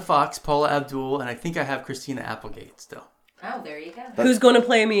 Samantha Fox, Paula Abdul, and I think I have Christina Applegate still. Oh, there you go. Who's going to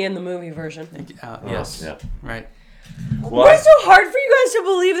play me in the movie version? Yes. Yeah. Right. Well, Why is it so hard for you guys to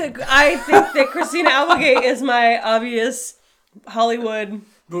believe that I think that Christina Applegate is my obvious Hollywood?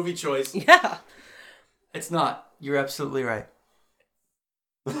 Movie choice. Yeah. It's not. You're absolutely right.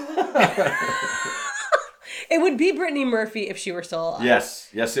 It would be Brittany Murphy if she were still alive.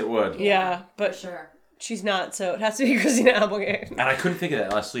 yes, it would. Yeah, For but sure. she's not, so it has to be Christina Applegate. And I couldn't think of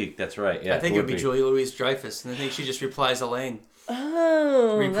that last week. That's right. Yeah, I think it would be Julia Louis-Dreyfus, and I think she just replies Elaine.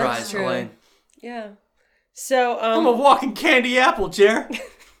 Oh, that's Reprise true. Elaine. Yeah. So, I'm a walking candy apple, Jer. it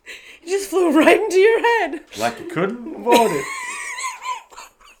just flew right into your head. Like you couldn't avoid it.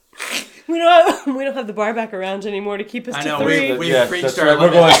 We don't have the bar back around anymore to keep us I to know, 3. we- Yes, reached that's our right.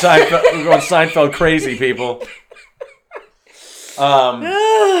 We're limit. going Seinfeld. We're going Seinfeld crazy, people.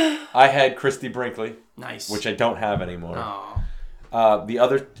 I had Christy Brinkley, Nice. which I don't have anymore. Oh. The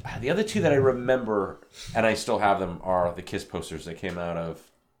other two that I remember, and I still have them, are the Kiss posters that came out of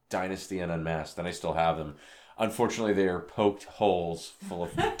Dynasty and Unmasked, and I still have them. Unfortunately, they are poked holes full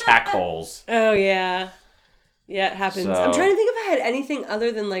of tack holes. Oh, yeah. Yeah, it happens. So- I'm trying to think if I had anything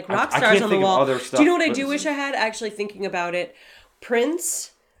other than like rock I stars can't on the think of wall. other Do stuff, you know what I but- do wish I had? Actually, thinking about it,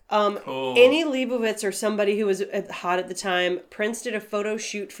 Prince, Cool. Annie Leibovitz or somebody who was hot at the time. Prince did a photo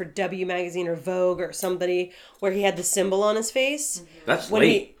shoot for W Magazine or Vogue or somebody where he had the symbol on his face That's when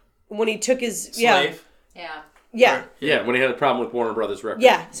late. he took his Slave. Yeah. Yeah, when he had a problem with Warner Brothers Records.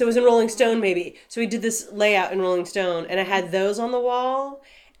 Yeah, so it was in Rolling Stone maybe. So he did this layout in Rolling Stone, and I had those on the wall,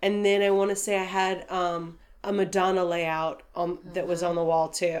 and then I want to say I had a Madonna layout that was on the wall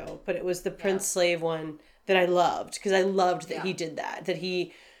too, but it was the Prince Slave one that I loved because I loved that he did that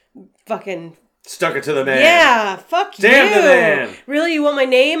he fucking Stuck it to the man. yeah, fuck Damn you. the man. Really, you want my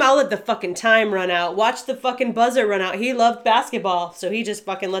name? I'll let the fucking time run out. Watch the fucking buzzer run out. He loved basketball, so he just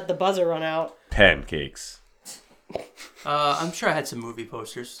fucking let the buzzer run out. Pancakes. I'm sure I had some movie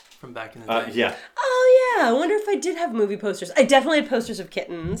posters from back in the day. Yeah. Oh yeah, I wonder if I did have movie posters. I definitely had posters of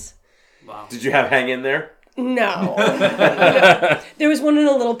kittens. Wow. Did you have Hang In There? No. No. There was one in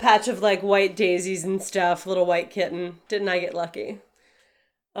a little patch of like white daisies and stuff, little white kitten. Didn't I get lucky?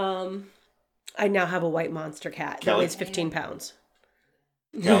 I now have a white monster cat that Kelly? weighs 15 pounds.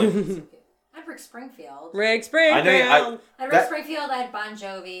 Kelly. I had Rick Springfield. Rick Springfield. I know I had Rick That- Springfield. I had Bon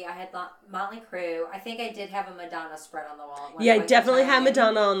Jovi. I had Motley Crue. I think I did have a Madonna spread on the wall. at one Yeah, I point in definitely had time.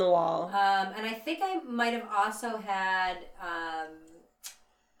 Madonna on the wall. And I think I might have also had.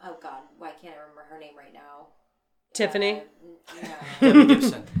 Oh God, why can't I remember her name right now? Tiffany. No. Debbie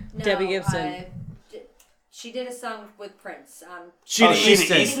Gibson. No, Debbie Gibson. She did a song with Prince. Sheena Sheena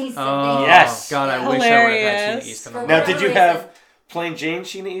Easton. Easton. Oh, Yes. God, I wish I would have had Hilarious. Sheena Easton. For on Now, my did you whatever have reason- Plain Jane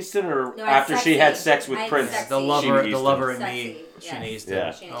Sheena Easton, or No, I had after she had Sexy. sex with I had Prince? Sexy. The lover, Sheena the Easton. lover in Sexy, me, yeah. Sheena Easton. Yeah.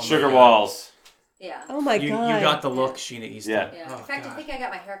 Sheena Oh my Sugar God. Walls. Yeah. Oh my You god. got the look, Sheena Easton. Yeah. Yeah. Oh, In fact, God. I think I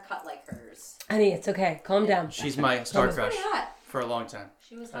got my hair cut like hers. Honey, it's okay. Calm down. She's my star She was crush pretty hot. for a long time.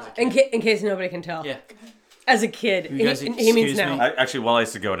 She was As a hot. In case nobody can tell. Yeah. As a kid. You guys he means excuse now. me? Actually, Wally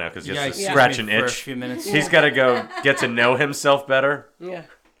has to go now because he You has guys to Yeah. scratch excuse an me for a itch. few minutes. He's got to go get to know himself better. Yeah.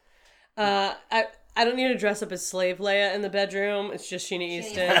 I don't need to dress up as Slave Leia in the bedroom. It's just Sheena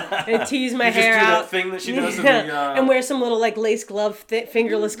Easton. And tease my You just hair do that out. thing that she does in Yeah. the, And wear some little like lace glove,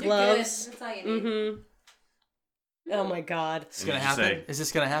 fingerless You're gloves. good. That's all you need. Oh my God. Is this gonna What did you happen? say? Is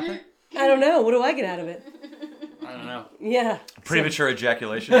this gonna happen? I don't know. What do I get out of it? I don't know. Yeah. Premature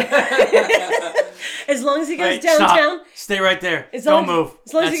ejaculation. As long as he goes Hey, downtown. stop. Stay right there. As Don't long move.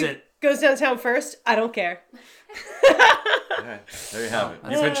 As long That's as he it. goes downtown first, I don't care. All right, there you have it.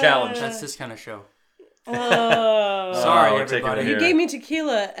 You've been challenged. That's this kind of show. Oh. Sorry, we're taking everybody. it You here. gave me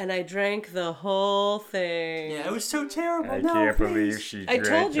tequila and I drank the whole thing. Yeah, it was so terrible. I No, can't please. believe she I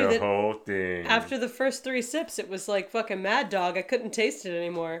drank told you the that whole thing. After the first 3 sips, it was like fucking Mad Dog. I couldn't taste it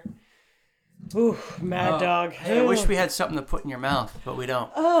anymore. Ooh, Mad Dog. Hey, I wish we had something to put in your mouth, but we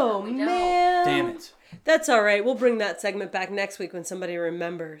don't. Oh, man. Damn it. That's all right. We'll bring that segment back next week when somebody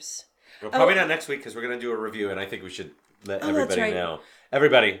remembers. Well, probably not next week because we're going to do a review, and I think we should let that's everybody right. know.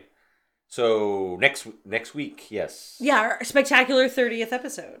 Everybody. So next week, yes. Yeah, our spectacular 30th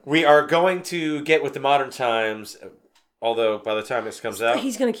episode. We are going to get with the modern times, although by the time this comes out,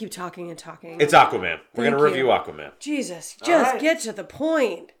 He's going to keep talking and talking. it's Aquaman. We're going Thank to review you. Aquaman. Jesus, just right. get to the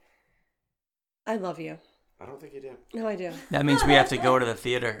point. I love you. I don't think you do. No, I do. That means we have to go to the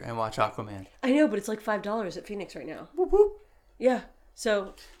theater and watch Aquaman. I know, but it's like $5 at Phoenix right now. Yeah.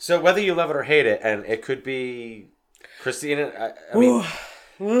 So, So whether you love it or hate it, and it could be Christina. I mean,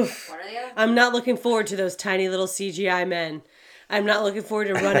 What are the other? I'm not looking forward to those tiny little CGI men. I'm not looking forward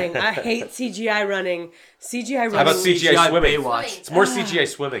to running. I hate CGI running. CGI running. how about CGI swimming? Baywatch. It's more CGI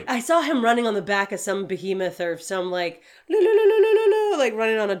swimming. I saw him running on the back of some behemoth or some like like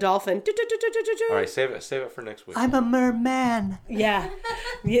running on a dolphin. All right, save it for next week. I'm a merman. Yeah.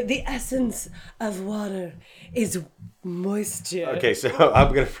 The essence of water is moisture. Okay, so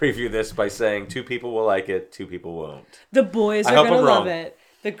I'm going to preview this by saying 2 people will like it, 2 people won't. The boys I are hope going to I'm love wrong. it.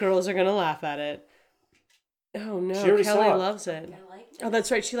 The girls are going to laugh at it. Oh no, She already Kelly saw it. loves it. I liked it. Oh,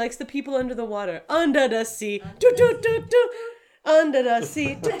 that's right. She likes the people under the water. Under the sea. Do, do, do, do. Under the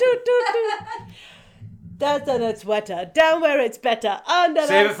sea. Do, do, do, do. That's wetter. Down where it's better. Under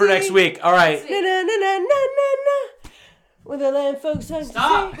Save the it for sea. next week. All right. Na, na, na, na, na, na. With the land folks on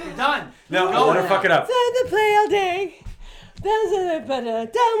Stop. to say, You're done. No, Go let her now. fuck it up. the play all day. Down where it's better.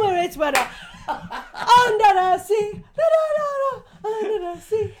 Down where it's wetter. Under the sea. Da, da, da, da. Under the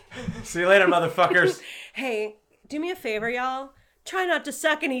sea. See you later, motherfuckers. Hey, do me a favor, y'all. Try not to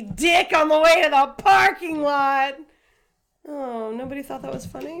suck any dick on the way to the parking lot. Oh, nobody thought that was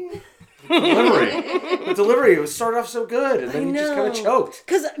funny? The delivery, it started off so good, and then you just kind of choked.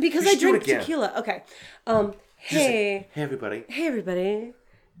 Because We I should do it drink again. tequila. Okay. Hey, Hey, everybody. everybody.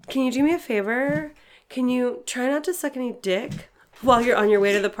 Can you do me a favor? Can you try not to suck any dick while you're on your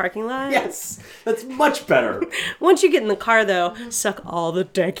way to the parking lot? Yes, that's much better. Once you get in the car, though, suck all the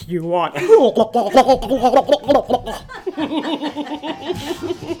dick you want.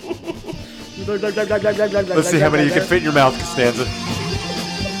 Let's see how many you can fit in your mouth, Costanza.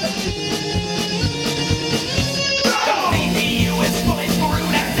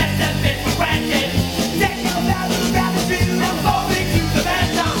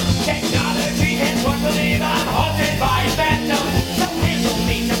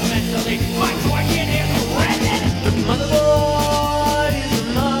 Motherboard is a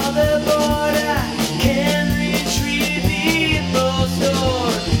motherboard. I can retrieve the info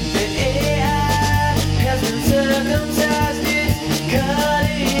store. The AI has been circumcised. It's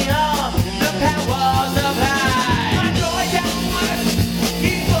cutting off the powers of high. My joy downward,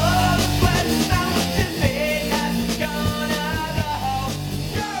 he was west now. The fate has gone out.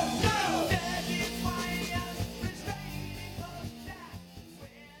 Go, that is why I'm restraining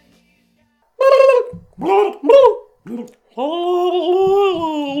close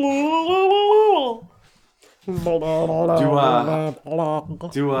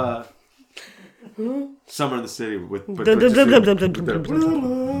Do Summer in the City with No,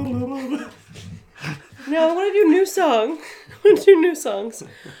 I want to do new song. I want to do new songs.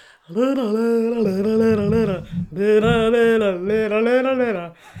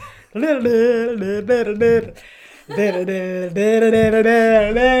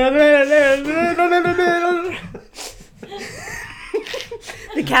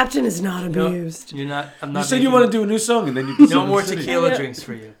 The captain is not amused. You're not. I'm not. You said you making- want to do a new song, and then you did No Summer in more the City. tequila Yeah. drinks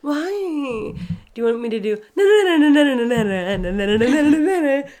for you. Why? Do you want me to do?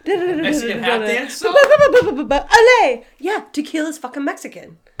 Mexican hat dance song? Ale! Yeah, tequila's fucking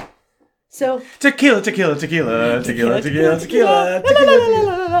Mexican. So Tequila, tequila, tequila, tequila, tequila, tequila, La, la, la, la,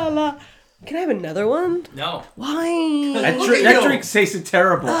 la, la, la. Can I have another one? No. Why? That, Look at that you. drink tasted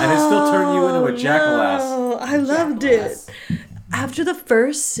terrible, and it still turned you into a jackalass. Oh, I loved it. After the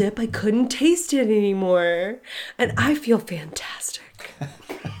first sip, I couldn't taste it anymore. And I feel fantastic.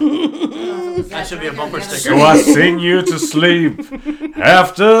 That should be a bumper sticker. So I sing you to sleep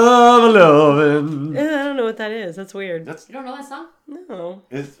after the loving. I don't know what that is. That's weird. That's You don't know that song? No.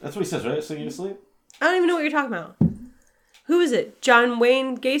 that's what he says, right? Sing you to sleep. I don't even know what you're talking about. Who is it? John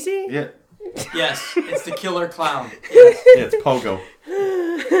Wayne Gacy? Yeah, Yes, it's the killer clown. Yes. yeah, it's Pogo.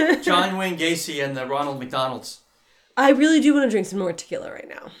 John Wayne Gacy and the Ronald McDonald's. I really do want to drink some more tequila right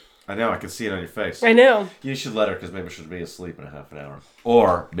now. I know, I can see it on your face. I know. You should let her, because maybe she'll be asleep in a half an hour.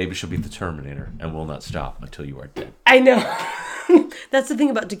 Or maybe she'll be the Terminator and will not stop until you are dead. I know. That's the thing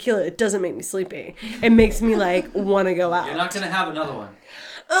about tequila. It doesn't make me sleepy. It makes me like want to go out. You're not gonna have another one.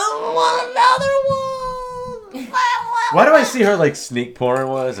 I want another one. Why do I see her like sneak pouring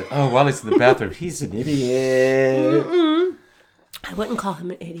one? It's like, oh, Wally's in the bathroom. He's an idiot. I wouldn't call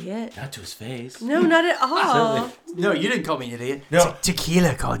him an idiot. Not to his face. No, not at all. No, you didn't call me an idiot. No.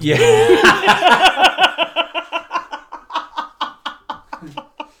 Tequila called you. Yeah.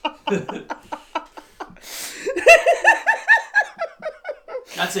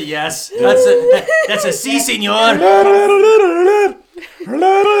 That's a yes. That's a si, senor.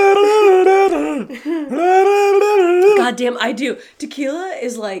 God damn, I do. Tequila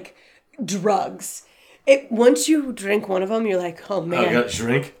is like drugs. Once you drink one of them, you're like, oh I man, got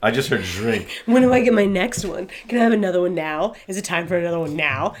drink. I just heard drink. when do I get my next one? Can I have another one now? Is it time for another one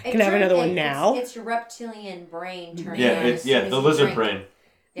now? Can I have another one now? It's your reptilian brain turning Yeah, on. it's as soon as the you lizard drink. brain.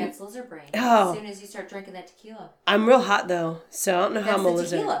 Yeah, it's lizard brain. Oh. As soon as you start drinking that tequila. I'm real hot though, so I don't know how That's I'm a the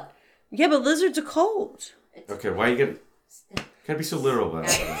lizard. tequila. Yeah, but lizards are cold. Okay, why you gotta be so literal about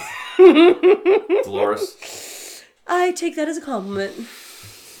it? Dolores. I take that as a compliment.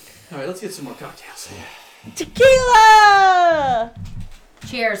 All right, let's get some more cocktails. Tequila!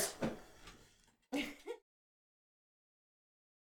 Cheers.